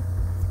this morning,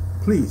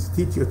 please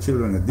teach your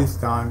children at this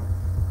time,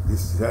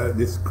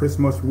 this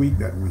Christmas week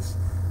that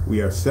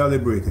we are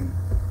celebrating.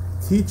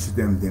 Teach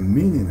them the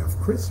meaning of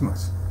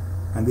Christmas.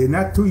 And they're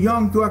not too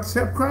young to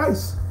accept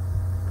Christ.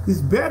 It's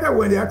better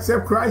when they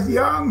accept Christ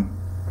young.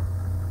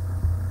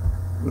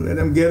 Let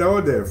them get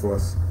out there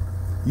first.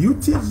 You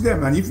teach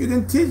them, and if you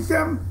didn't teach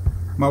them,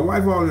 my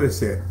wife always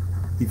said,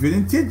 if you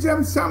didn't teach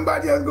them,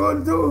 somebody else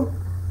going to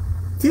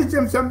teach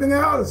them something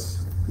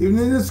else, even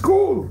in the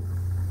school.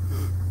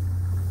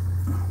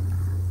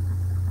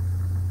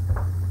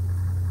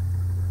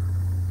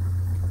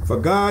 For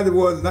God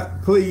was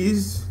not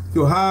pleased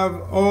to have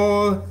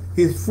all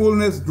his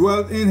fullness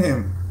dwelt in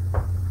him,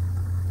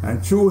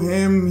 and through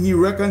him he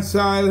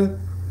reconciled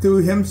to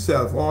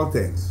himself all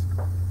things,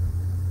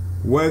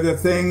 whether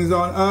things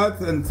on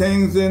earth and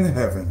things in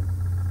heaven,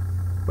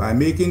 by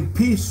making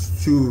peace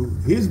through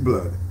his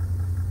blood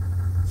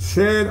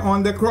shed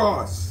on the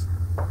cross.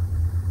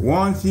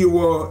 Once you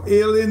were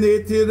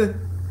alienated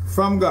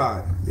from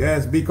God,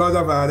 yes, because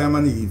of Adam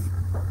and Eve,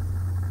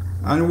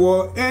 and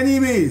were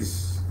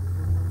enemies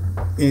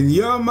in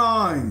your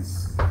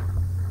minds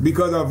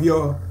because of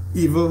your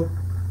evil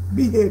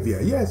behavior.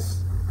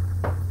 Yes,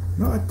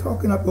 not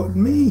talking about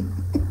me.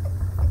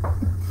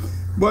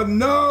 But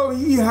now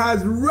he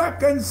has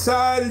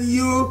reconciled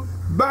you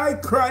by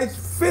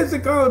Christ's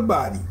physical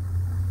body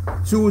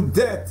through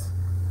death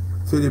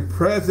to the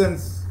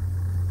presence,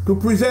 to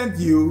present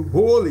you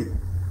holy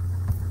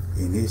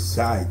in his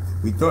sight,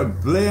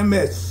 without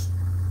blemish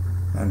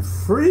and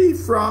free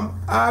from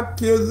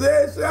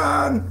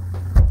accusation.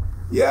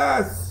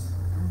 Yes.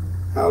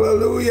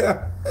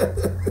 Hallelujah.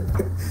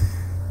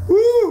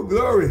 Woo,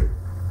 glory.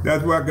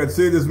 That's why I could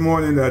say this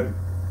morning that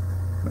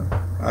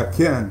I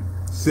can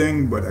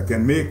sing, but I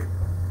can make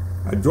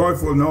a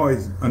joyful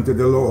noise unto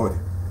the Lord.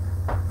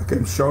 I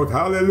can shout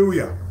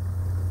hallelujah.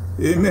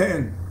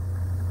 Amen.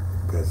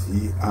 Because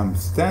I'm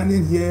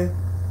standing here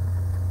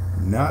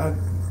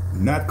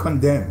not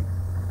condemned.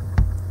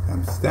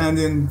 I'm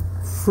standing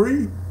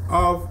free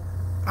of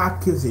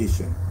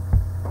accusation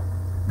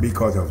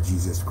because of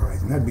Jesus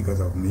Christ, not because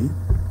of me,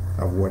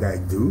 of what I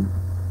do.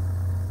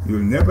 You'll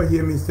never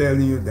hear me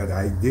telling you that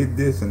I did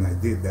this and I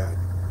did that.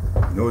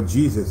 No,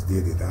 Jesus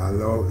did it. I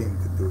allow him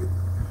to do it.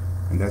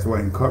 And that's why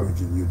I'm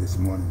encouraging you this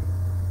morning.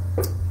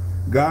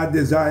 God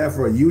desires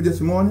for you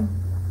this morning,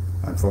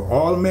 and for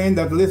all men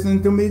that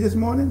listen to me this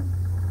morning,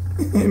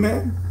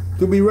 amen,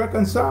 to be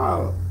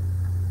reconciled.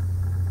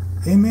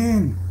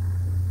 Amen.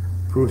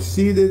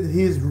 Proceeded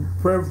his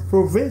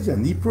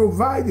provision. He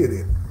provided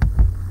it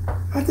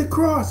at the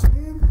cross,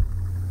 man.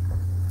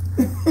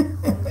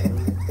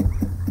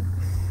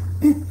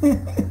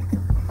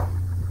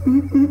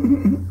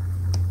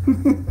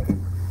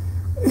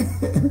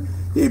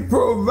 He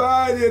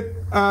provided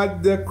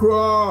at the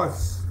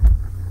cross.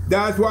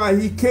 That's why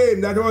he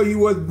came. That's why he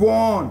was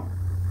born.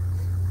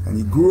 And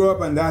he grew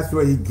up, and that's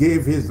why he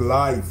gave his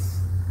life.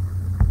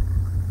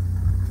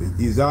 So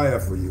he desire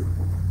for you.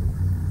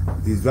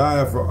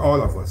 Desire for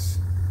all of us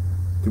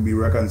to be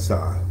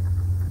reconciled.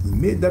 He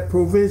made that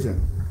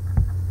provision.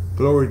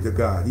 Glory to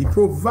God. He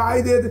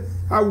provided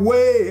a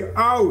way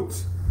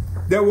out.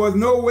 There was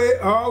no way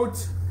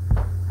out.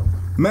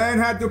 Man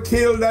had to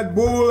kill that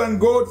bull and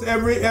goats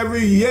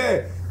every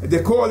year.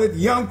 They call it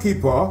Yom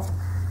Kippur.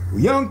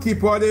 Yom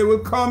Kippur, they will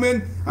come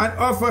in and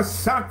offer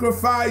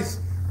sacrifice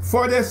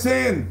for their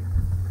sin.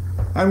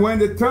 And when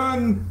they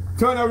turn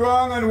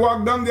around and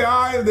walk down the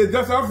aisle, they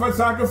just offer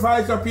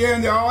sacrifice up here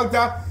in the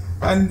altar,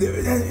 and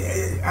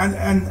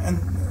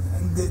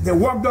they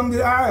walk down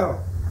the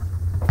aisle.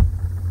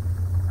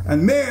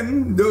 And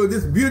men, though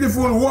this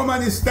beautiful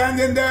woman is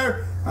standing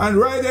there, and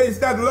right there, you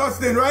start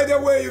lusting right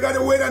away. You got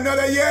to wait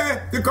another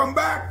year to come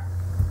back.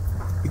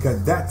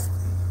 Because that's,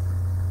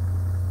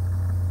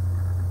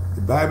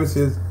 the Bible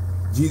says,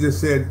 Jesus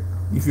said,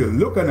 if you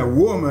look at a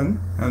woman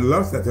and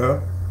lust at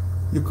her,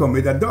 you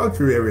commit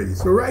adultery already.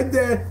 So right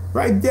there,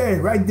 right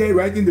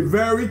in the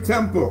very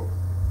temple,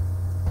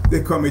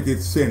 they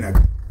committed sin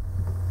again.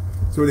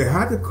 So they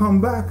had to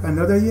come back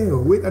another year,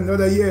 wait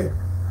another year.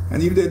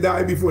 And if they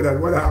die before that,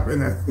 what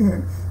happened?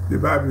 The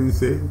Bible didn't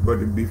say, but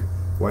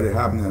what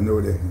happened, I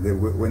know they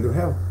went to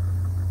hell.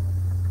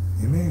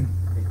 Amen.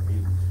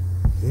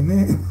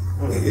 Amen.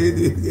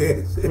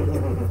 Yes.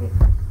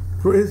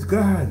 Praise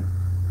God.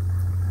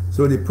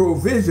 So the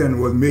provision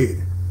was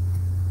made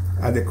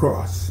at the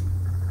cross.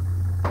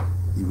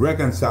 He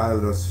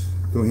reconciled us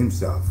to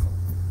himself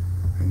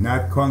and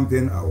not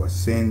counting our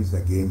sins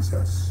against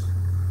us.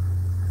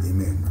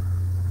 Amen.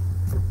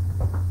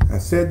 I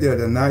said the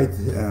other night,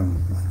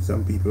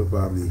 some people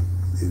probably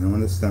didn't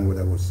understand what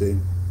I was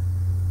saying.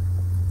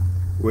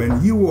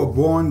 When you were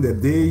born, the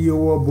day you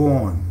were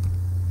born,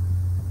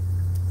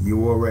 you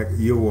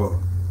were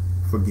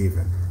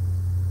forgiven.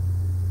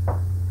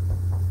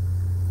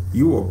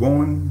 You were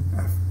born.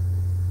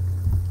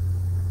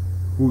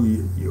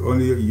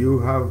 You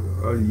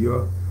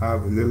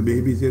have little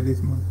babies here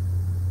this month?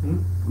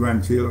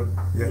 Grandchildren?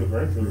 Yeah.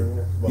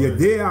 Grandchildren, Yeah,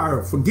 they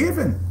are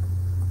forgiven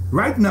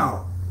right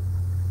now.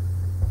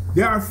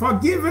 They are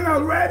forgiven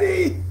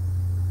already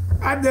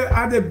at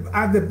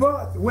the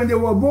birth when they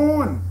were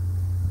born,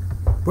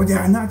 but they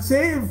are not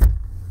saved.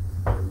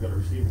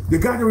 They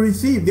got to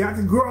receive. They have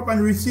to grow up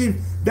and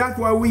receive. That's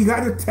why we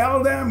got to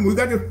tell them. We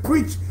got to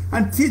preach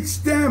and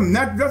teach them.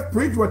 Not just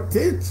preach, but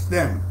teach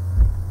them.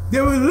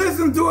 They will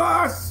listen to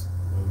us.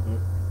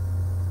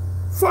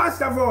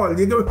 First of all,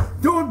 you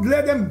don't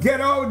let them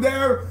get out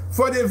there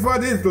for these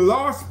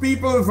lost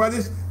people, for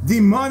these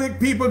demonic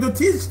people to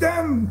teach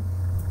them.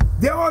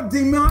 They're all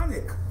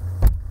demonic.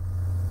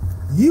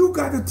 You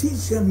got to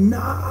teach them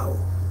now.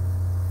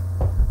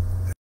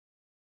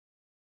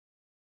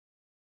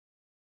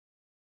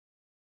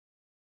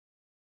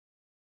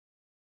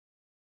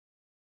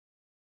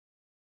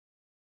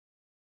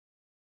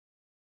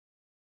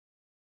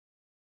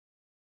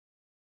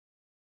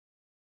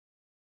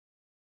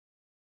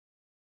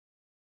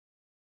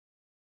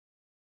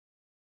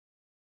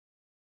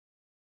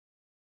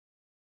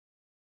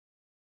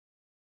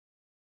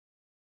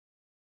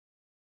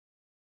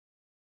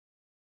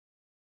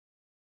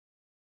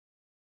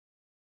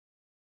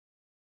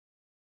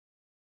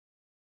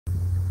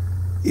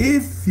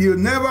 If you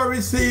never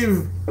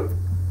receive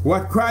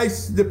what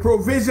Christ, the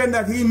provision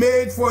that he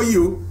made for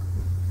you,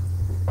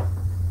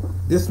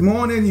 this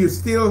morning you're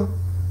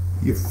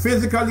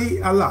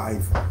physically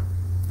alive,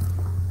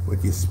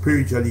 but you're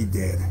spiritually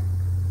dead.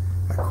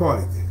 I call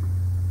it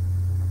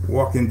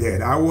walking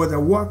dead. I was a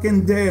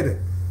walking dead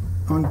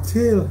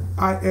until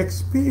I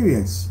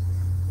experienced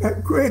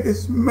that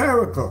greatest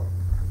miracle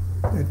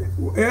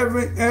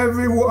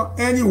that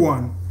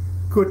anyone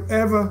could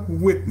ever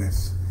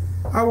witness.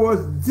 I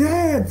was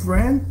dead,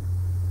 friend,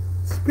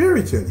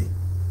 spiritually.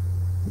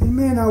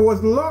 Amen. I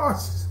was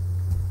lost.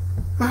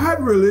 I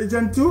had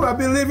religion too. I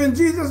believe in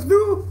Jesus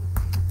too.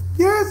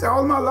 Yes,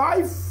 all my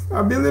life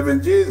I believe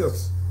in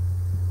Jesus.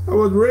 I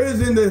was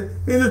raised in the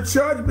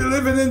church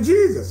believing in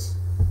Jesus.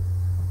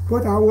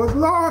 But I was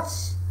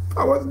lost.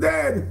 I was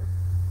dead.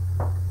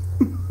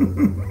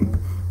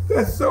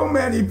 There's so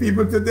many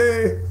people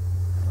today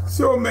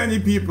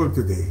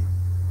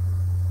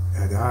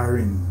that are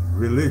in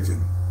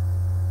religion,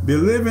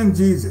 believe in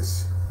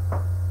Jesus,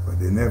 but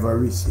they never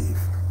receive.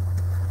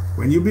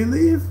 When you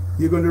believe,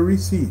 you're going to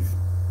receive.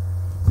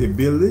 They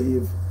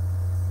believe.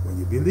 When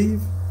you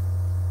believe,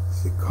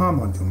 say,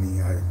 come unto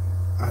me,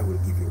 I will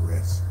give you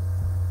rest.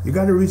 You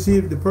got to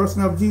receive the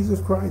person of Jesus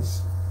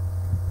Christ.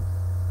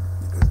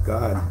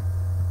 Because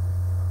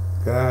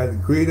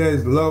God, greater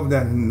is love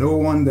than no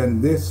one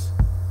than this,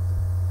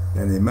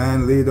 than a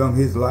man laid down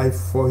his life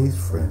for his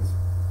friends.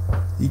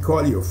 He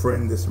called you a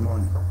friend this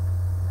morning.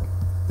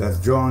 That's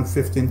John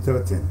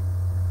 15:13.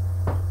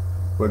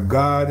 But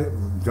God,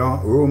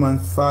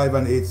 Romans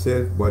 5:8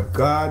 says, but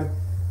God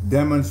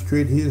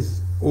demonstrate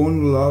his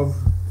own love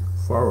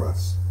for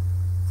us.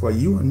 For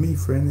you and me,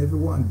 friend,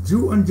 everyone,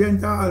 Jew and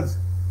Gentiles.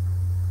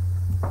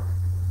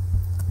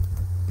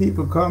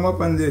 People come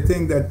up and they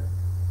think that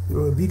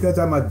because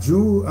I'm a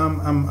Jew,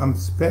 I'm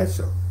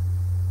special.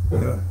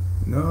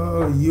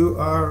 No, you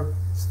are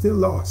still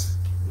lost.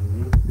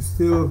 You're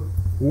still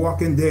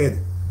walking dead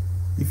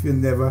if you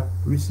never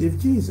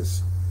received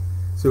Jesus.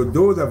 So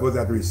those of us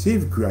that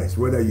receive Christ,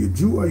 whether you're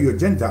Jew or you're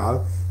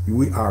Gentile,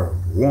 we are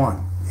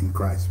one in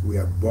Christ. We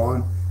are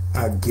born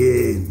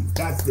again.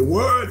 That's the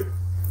word.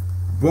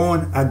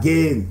 Born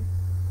again.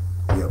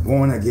 We are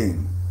born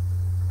again.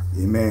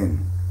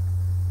 Amen.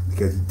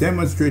 Because he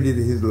demonstrated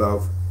his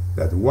love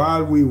that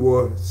while we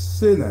were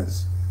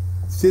sinners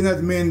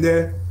mean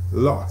they're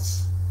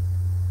lost.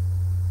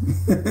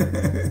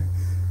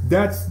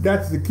 That's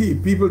the key.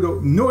 People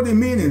don't know the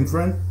meaning,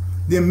 friend.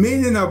 The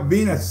meaning of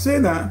being a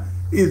sinner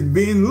is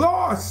being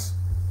lost.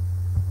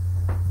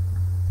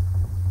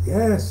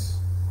 Yes.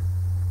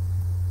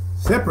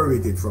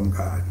 Separated from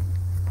God.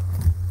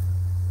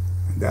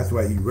 And that's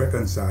why he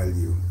reconciled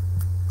you.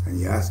 And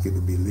he asked you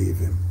to believe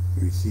him,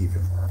 receive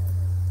him.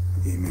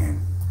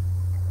 Amen.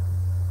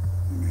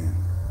 Amen.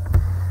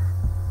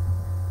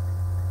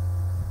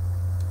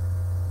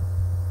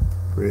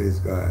 Praise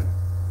God.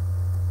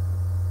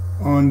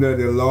 Under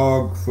the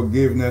law,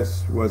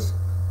 forgiveness was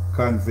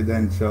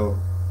conditional.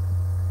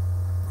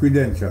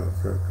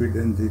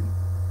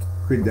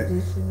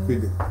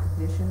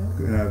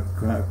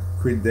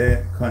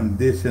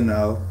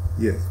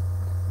 Yes,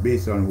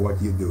 based on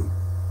what you do.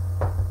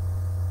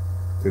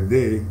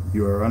 Today,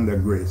 you are under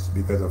grace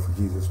because of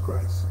Jesus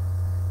Christ.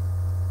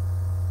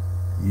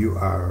 You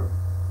are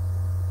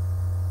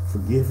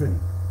forgiven.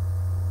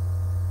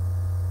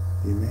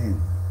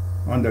 Amen.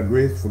 Under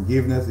grace,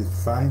 forgiveness is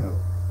final,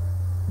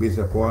 based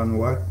upon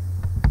what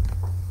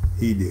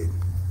he did.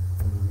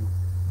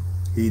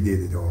 He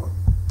did it all.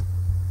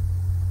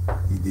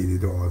 He did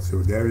it all.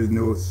 So there's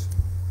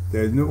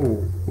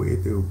no way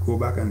to go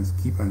back and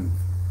keep on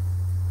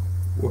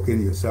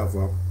working yourself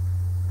up,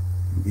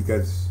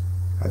 because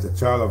as a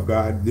child of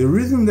God, the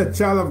reason the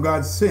child of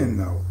God sin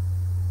now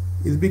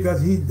is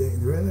because he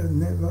really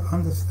never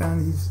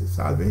understand his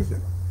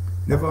salvation,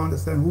 never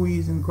understand who he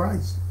is in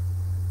Christ.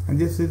 And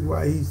this is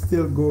why he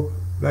still go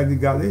like the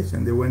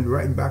Galatians. They went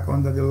right back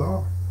under the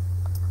law.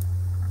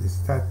 They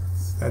start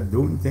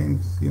doing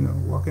things,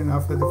 walking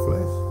after the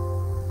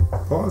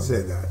flesh. Paul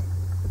said that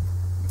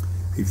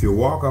if you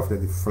walk after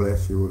the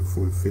flesh, you will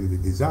fulfill the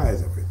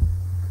desires of it.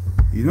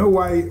 You know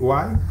why?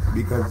 Why?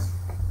 Because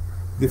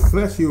the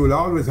flesh you will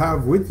always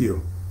have with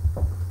you.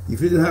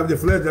 If you don't have the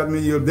flesh, that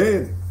means you're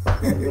dead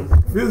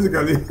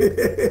physically.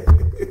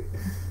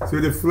 So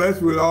the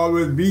flesh will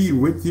always be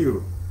with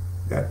you.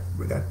 That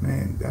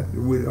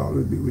will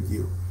always be with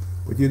you.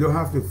 But you don't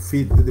have to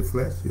feed to the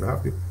flesh. You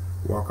have to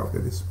walk after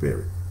the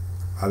Spirit.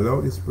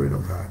 Allow the Spirit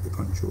of God to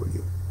control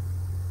you.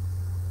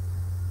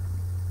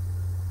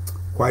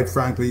 Quite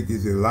frankly, it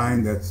is a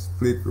line that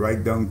split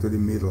right down to the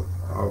middle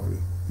of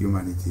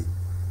humanity.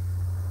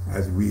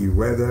 As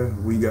whether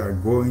we are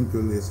going to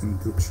listen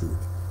to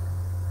truth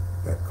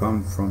that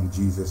comes from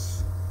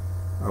Jesus,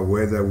 or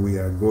whether we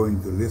are going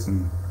to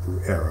listen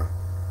to error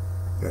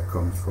that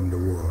comes from the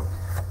world.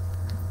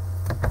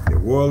 The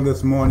world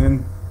this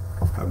morning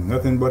have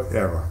nothing but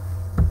error.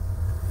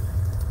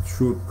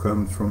 Truth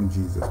comes from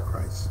Jesus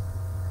Christ.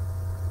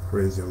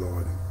 Praise the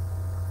Lord.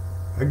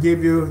 I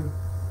gave you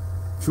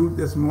truth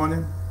this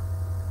morning.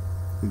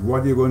 Is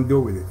what you're going to do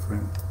with it,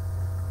 friend.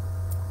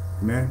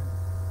 Amen.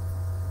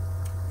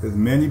 There's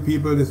many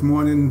people this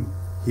morning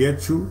hear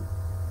truth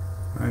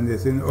and they're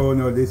saying, oh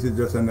no, this is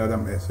just another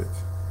message.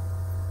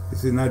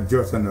 This is not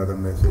just another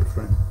message,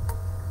 friend.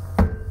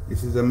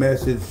 This is a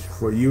message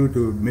for you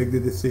to make the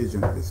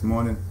decision this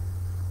morning.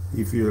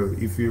 If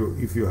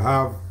you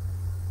have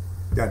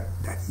that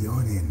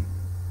yearning,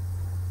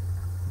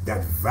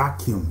 that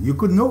vacuum. You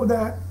could know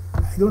that.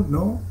 I don't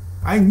know.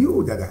 I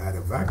knew that I had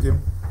a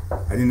vacuum.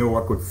 I didn't know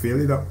what could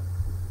fill it up.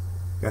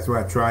 That's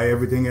why I try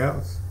everything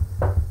else.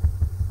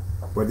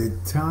 But the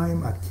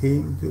time I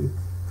came to,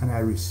 and I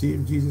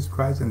received Jesus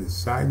Christ on the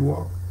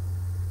sidewalk,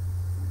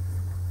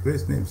 a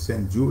place named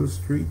St. Jules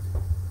Street,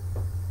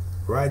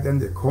 right on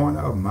the corner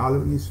of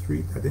Maloney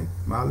Street, I think,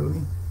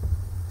 Maloney.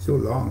 So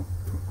long,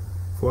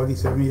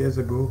 47 years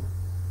ago.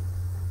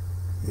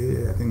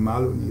 Yeah, I think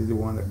Maloney is the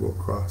one that go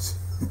across.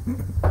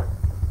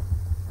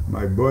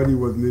 My buddy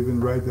was living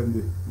right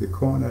on the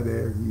corner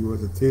there. He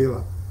was a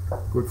tailor,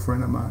 good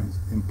friend of mine,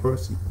 in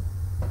Percy.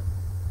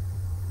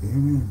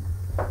 Amen.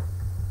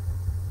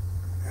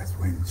 That's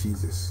when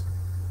Jesus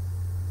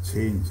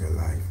changed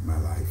my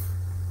life.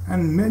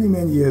 And many,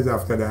 many years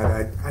after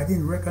that, I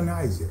didn't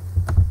recognize it.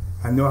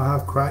 I know I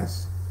have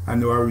Christ. I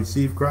know I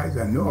received Christ.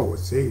 I know I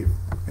was saved.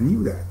 I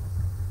knew that.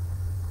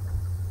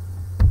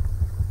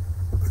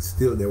 But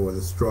still there was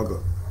a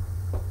struggle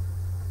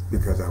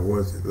because I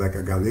was like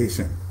a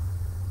Galatian.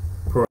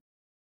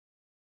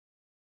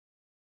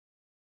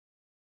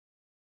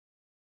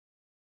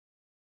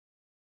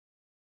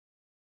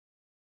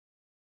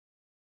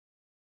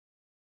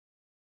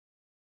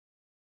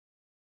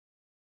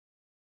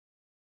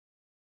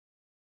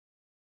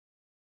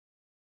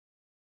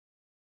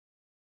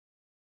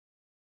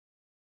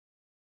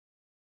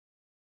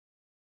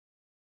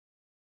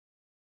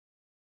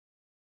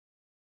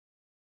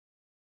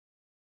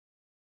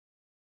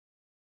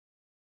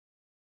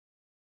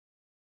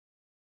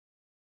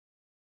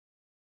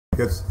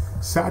 Because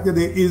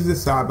Saturday is the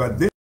Sabbath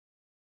day.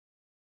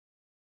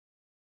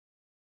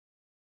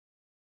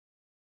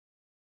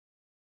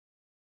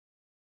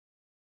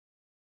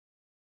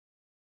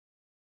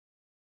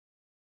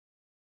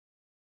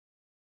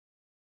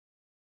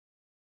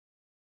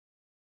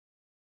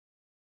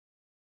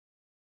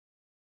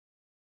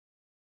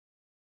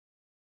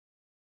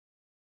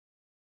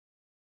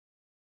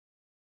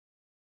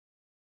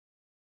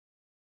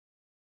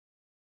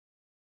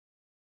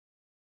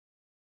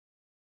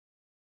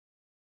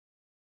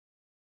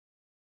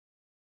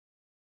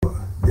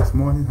 This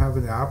morning,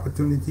 having the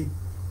opportunity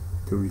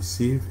to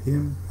receive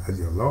Him as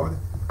your Lord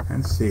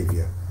and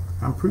Savior.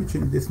 I'm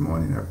preaching this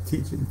morning, I'm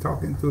teaching,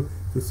 talking to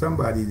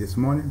somebody this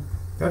morning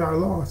that are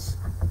lost,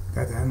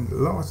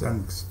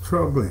 and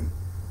struggling.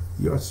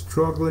 You're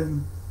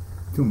struggling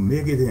to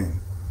make it in.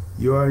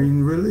 You are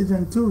in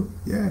religion too,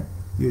 yeah.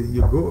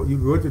 You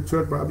go to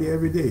church probably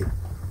every day.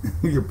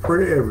 You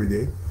pray every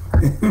day.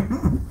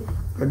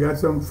 I got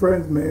some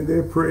friends, man,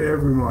 they pray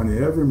every morning.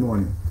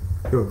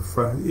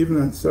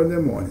 Even on Sunday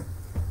morning.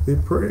 They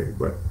pray,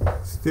 but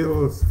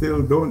still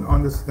don't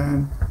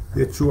understand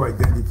their true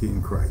identity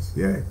in Christ.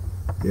 Yeah,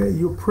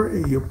 you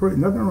pray.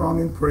 Nothing wrong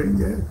in praying,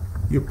 yeah.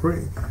 You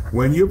pray.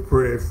 When you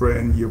pray,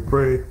 friend, you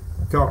pray,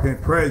 talking,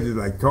 prayer is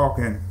like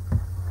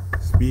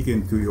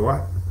speaking to your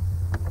what?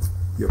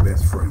 Your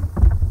best friend.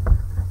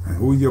 And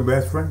who's your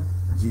best friend?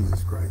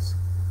 Jesus Christ.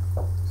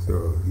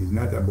 So it's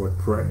not about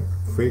prayer.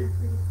 Faith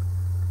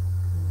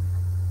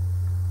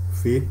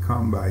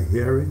comes by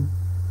hearing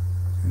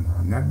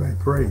and not by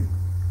praying.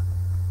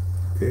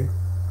 Okay?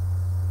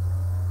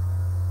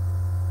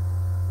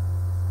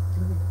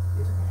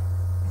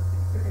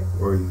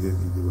 Or you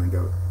went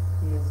out?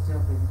 He was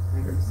jumping,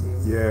 like you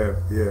said.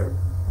 Yeah.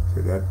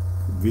 So that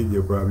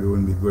video probably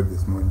wouldn't be good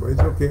this morning, but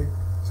it's okay.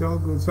 It's all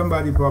good.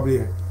 Somebody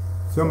heard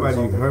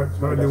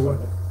the word.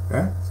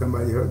 Huh?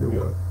 Somebody heard the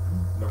word.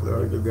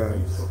 Glory to God.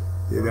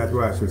 Yeah, that's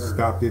why I should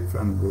stop it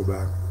and go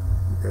back,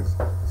 because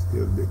it's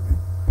still big.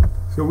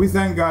 So we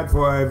thank God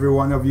for every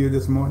one of you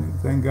this morning.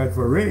 Thank God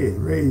for Ray.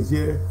 Ray is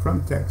here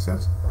from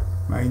Texas.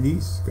 My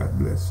niece, God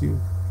bless you.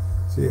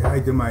 Say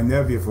hi to my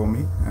nephew for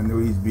me. I know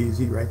he's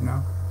busy right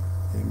now.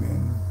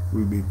 Amen.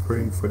 We'll be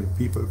praying for the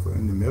people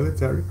in the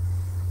military.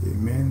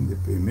 Amen.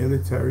 The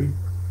military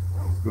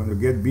is going to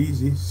get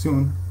busy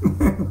soon.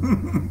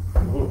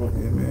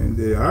 Amen.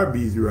 They are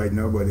busy right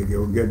now, but they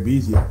will get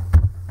busier.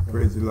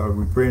 Praise the Lord.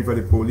 We're praying for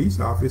the police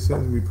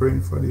officers. We're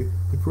praying for the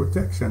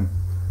protection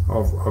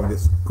of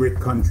this great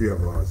country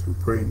of ours. We're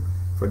praying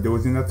for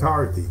those in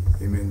authority.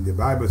 Amen. The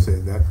Bible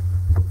says that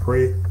to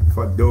pray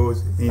for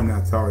those in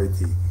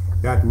authority,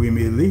 that we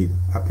may lead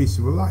a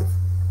peaceful life.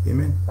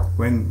 Amen.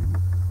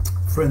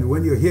 Friend,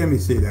 when you hear me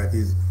say that,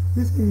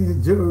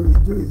 Joe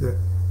is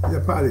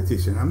a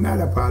politician. I'm not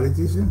a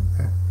politician.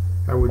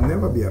 I would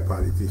never be a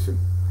politician.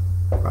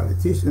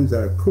 Politicians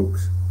are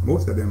crooks.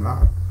 Most of them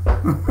are.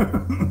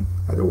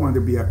 I don't want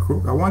to be a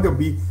crook. I want to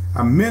be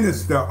a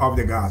minister of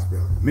the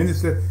gospel.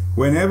 Minister,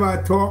 whenever I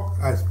talk,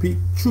 I speak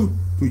truth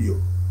to you.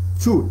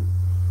 Truth.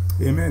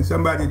 Amen.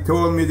 Somebody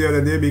told me the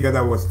other day, because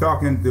I was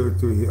talking to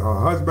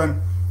her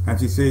husband, and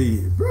she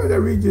said,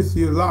 Brother Regis,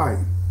 you're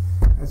lying.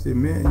 I said,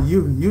 man,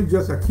 you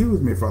just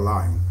accused me for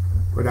lying.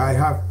 But I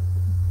have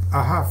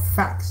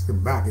facts to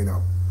back it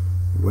up.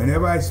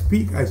 Whenever I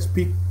speak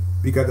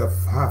because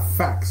I have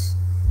facts.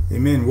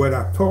 Amen. What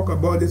I talk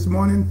about this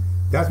morning,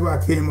 that's why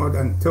I came out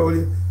and told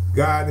you,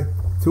 God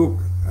took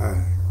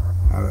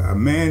a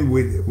man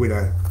with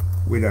a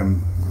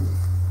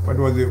What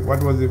was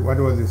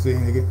it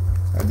saying again?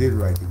 I did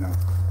write it down.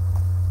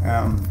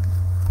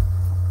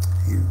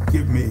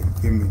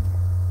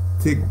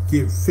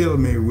 Fill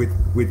me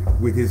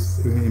with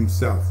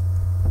himself.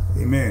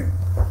 Amen.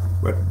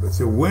 But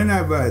so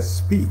whenever I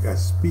speak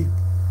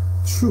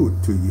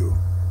truth to you.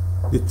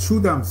 The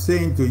truth I'm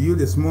saying to you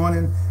this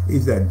morning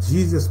is that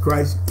Jesus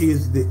Christ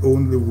is the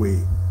only way.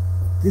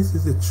 This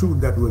is the truth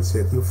that will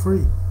set you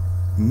free.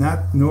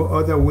 Not no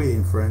other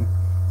way, friend.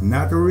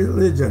 Not a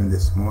religion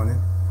this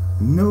morning.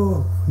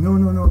 No.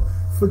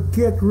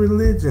 Forget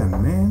religion,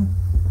 man.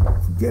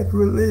 Forget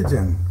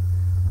religion.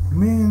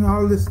 Man,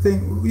 all this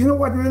thing. You know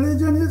what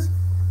religion is?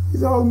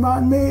 It's all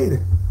man-made.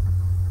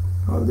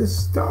 All this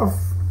stuff.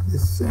 The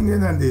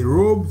singing and the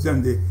robes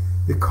and the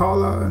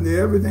color and the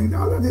everything.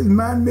 All of this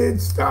man-made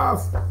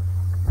stuff.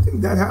 You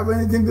think that have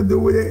anything to do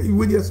with it,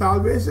 with your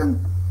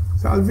salvation?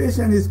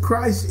 Salvation is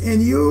Christ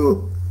in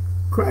you.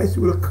 Christ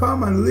will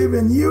come and live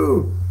in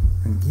you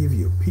and give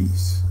you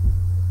peace.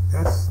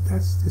 That's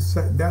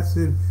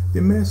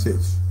the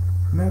message,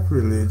 not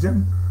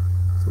religion.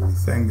 So we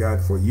thank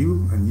God for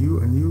you and you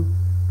and you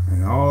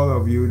and all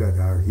of you that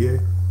are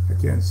here. I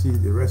can't see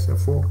the rest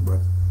of folk, but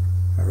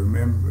I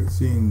remember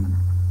seeing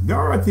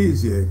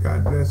Dorothy's here.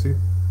 God bless you.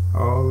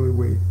 All the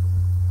way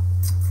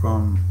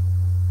from,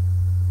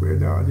 where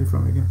Dorothy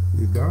from again?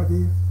 Is Dorothy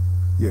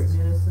here? Yes.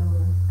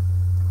 Minnesota.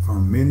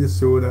 From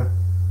Minnesota,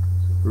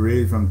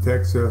 Ray from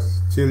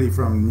Texas, Chili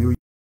from New York.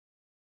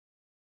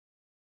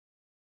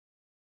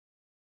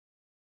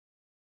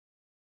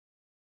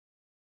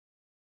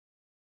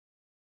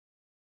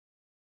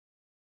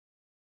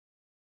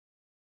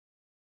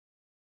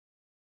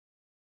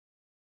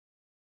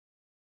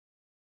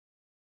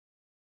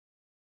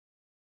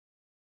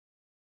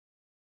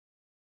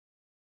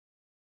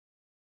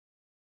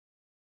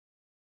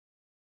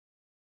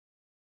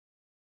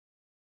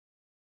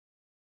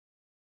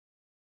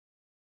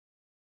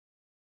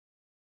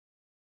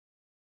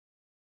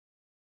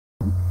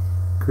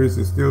 Chris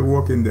is still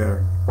working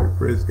there. We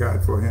praise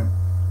God for him.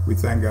 We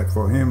thank God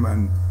for him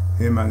and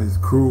his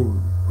crew,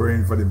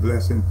 praying for the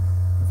blessing,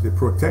 the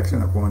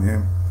protection upon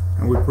him.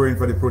 And we're praying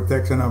for the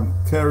protection of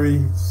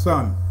Terry's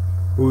son,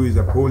 who is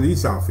a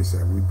police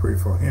officer. We pray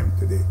for him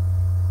today.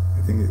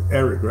 I think it's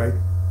Eric, right?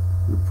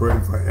 We're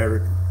praying for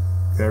Eric,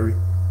 Terry.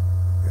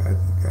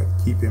 God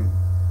keep him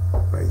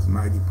by his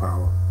mighty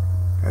power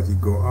as he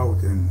go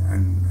out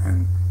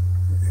and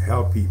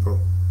help people.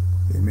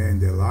 Amen.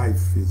 Their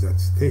life is at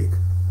stake.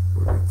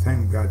 But we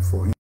thank God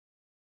for him.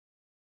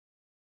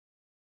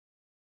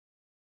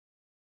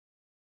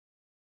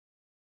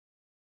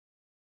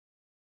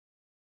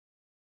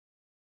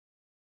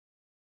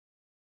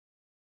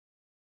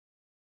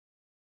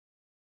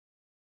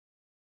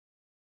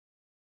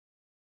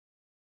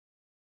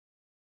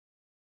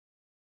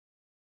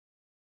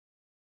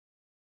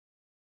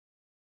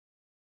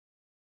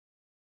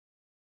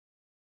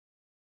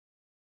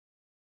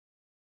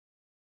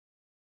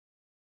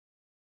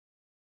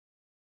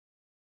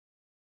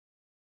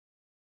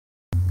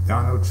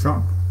 Donald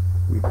Trump,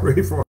 we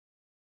pray for.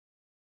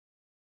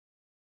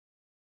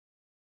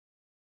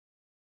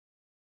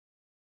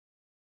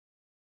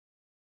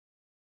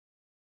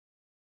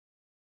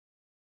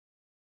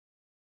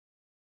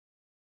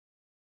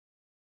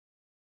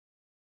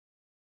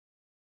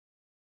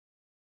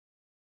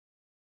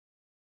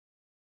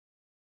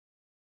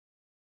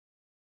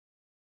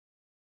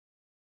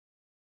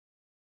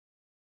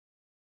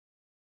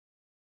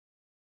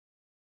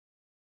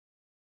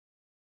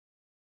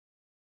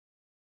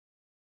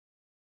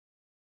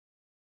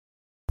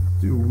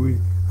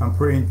 I'm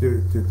praying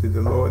to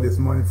the Lord this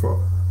morning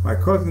for my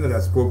cousin that I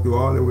spoke to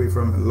all the way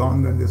from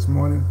London this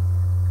morning.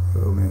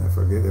 Oh man, I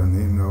forget her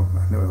name now.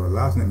 I know her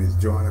last name is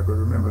John. I could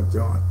remember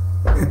John.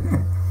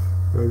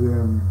 But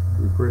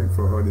we're praying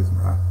for her this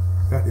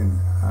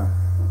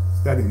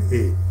starting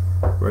A.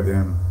 But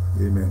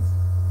amen.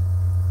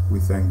 We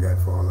thank God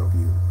for all of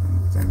you.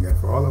 And we thank God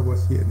for all of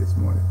us here this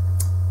morning.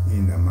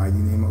 In the mighty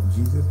name of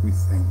Jesus, we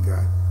thank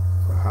God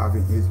for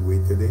having his way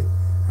today.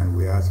 And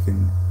we're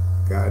asking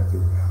God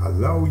to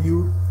allow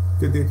you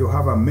today to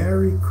have a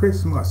Merry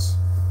Christmas.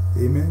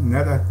 Amen.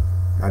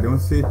 I don't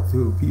say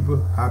to people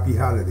Happy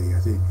Holiday. I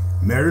say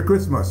Merry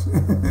Christmas.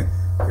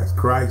 Because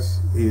Christmas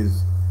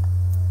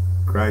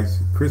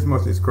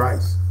is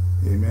Christ.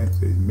 Amen.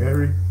 So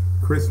Merry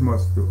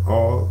Christmas to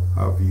all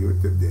of you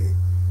today.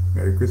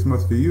 Merry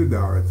Christmas to you,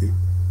 Dorothy.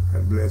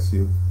 God bless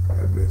you.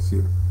 God bless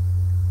you.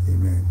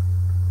 Amen.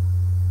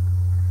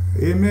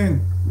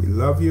 Amen. We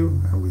love you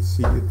and we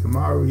see you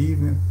tomorrow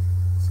evening,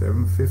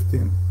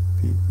 7:15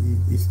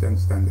 Eastern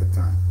Standard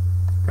Time.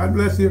 God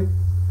bless you.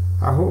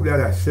 I hope that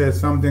I shared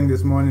something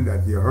this morning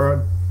that you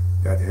heard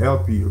that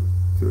helped you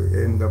to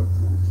end up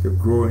to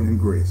growing in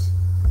grace.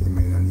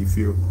 Amen. And if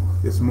you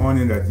this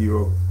morning that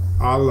you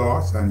are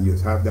lost and you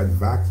have that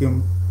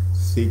vacuum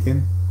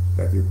seeking,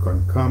 that you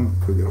can come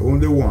to the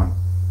only one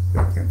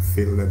that can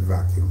fill that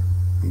vacuum.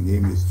 His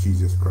name is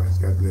Jesus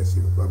Christ. God bless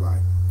you. Bye-bye.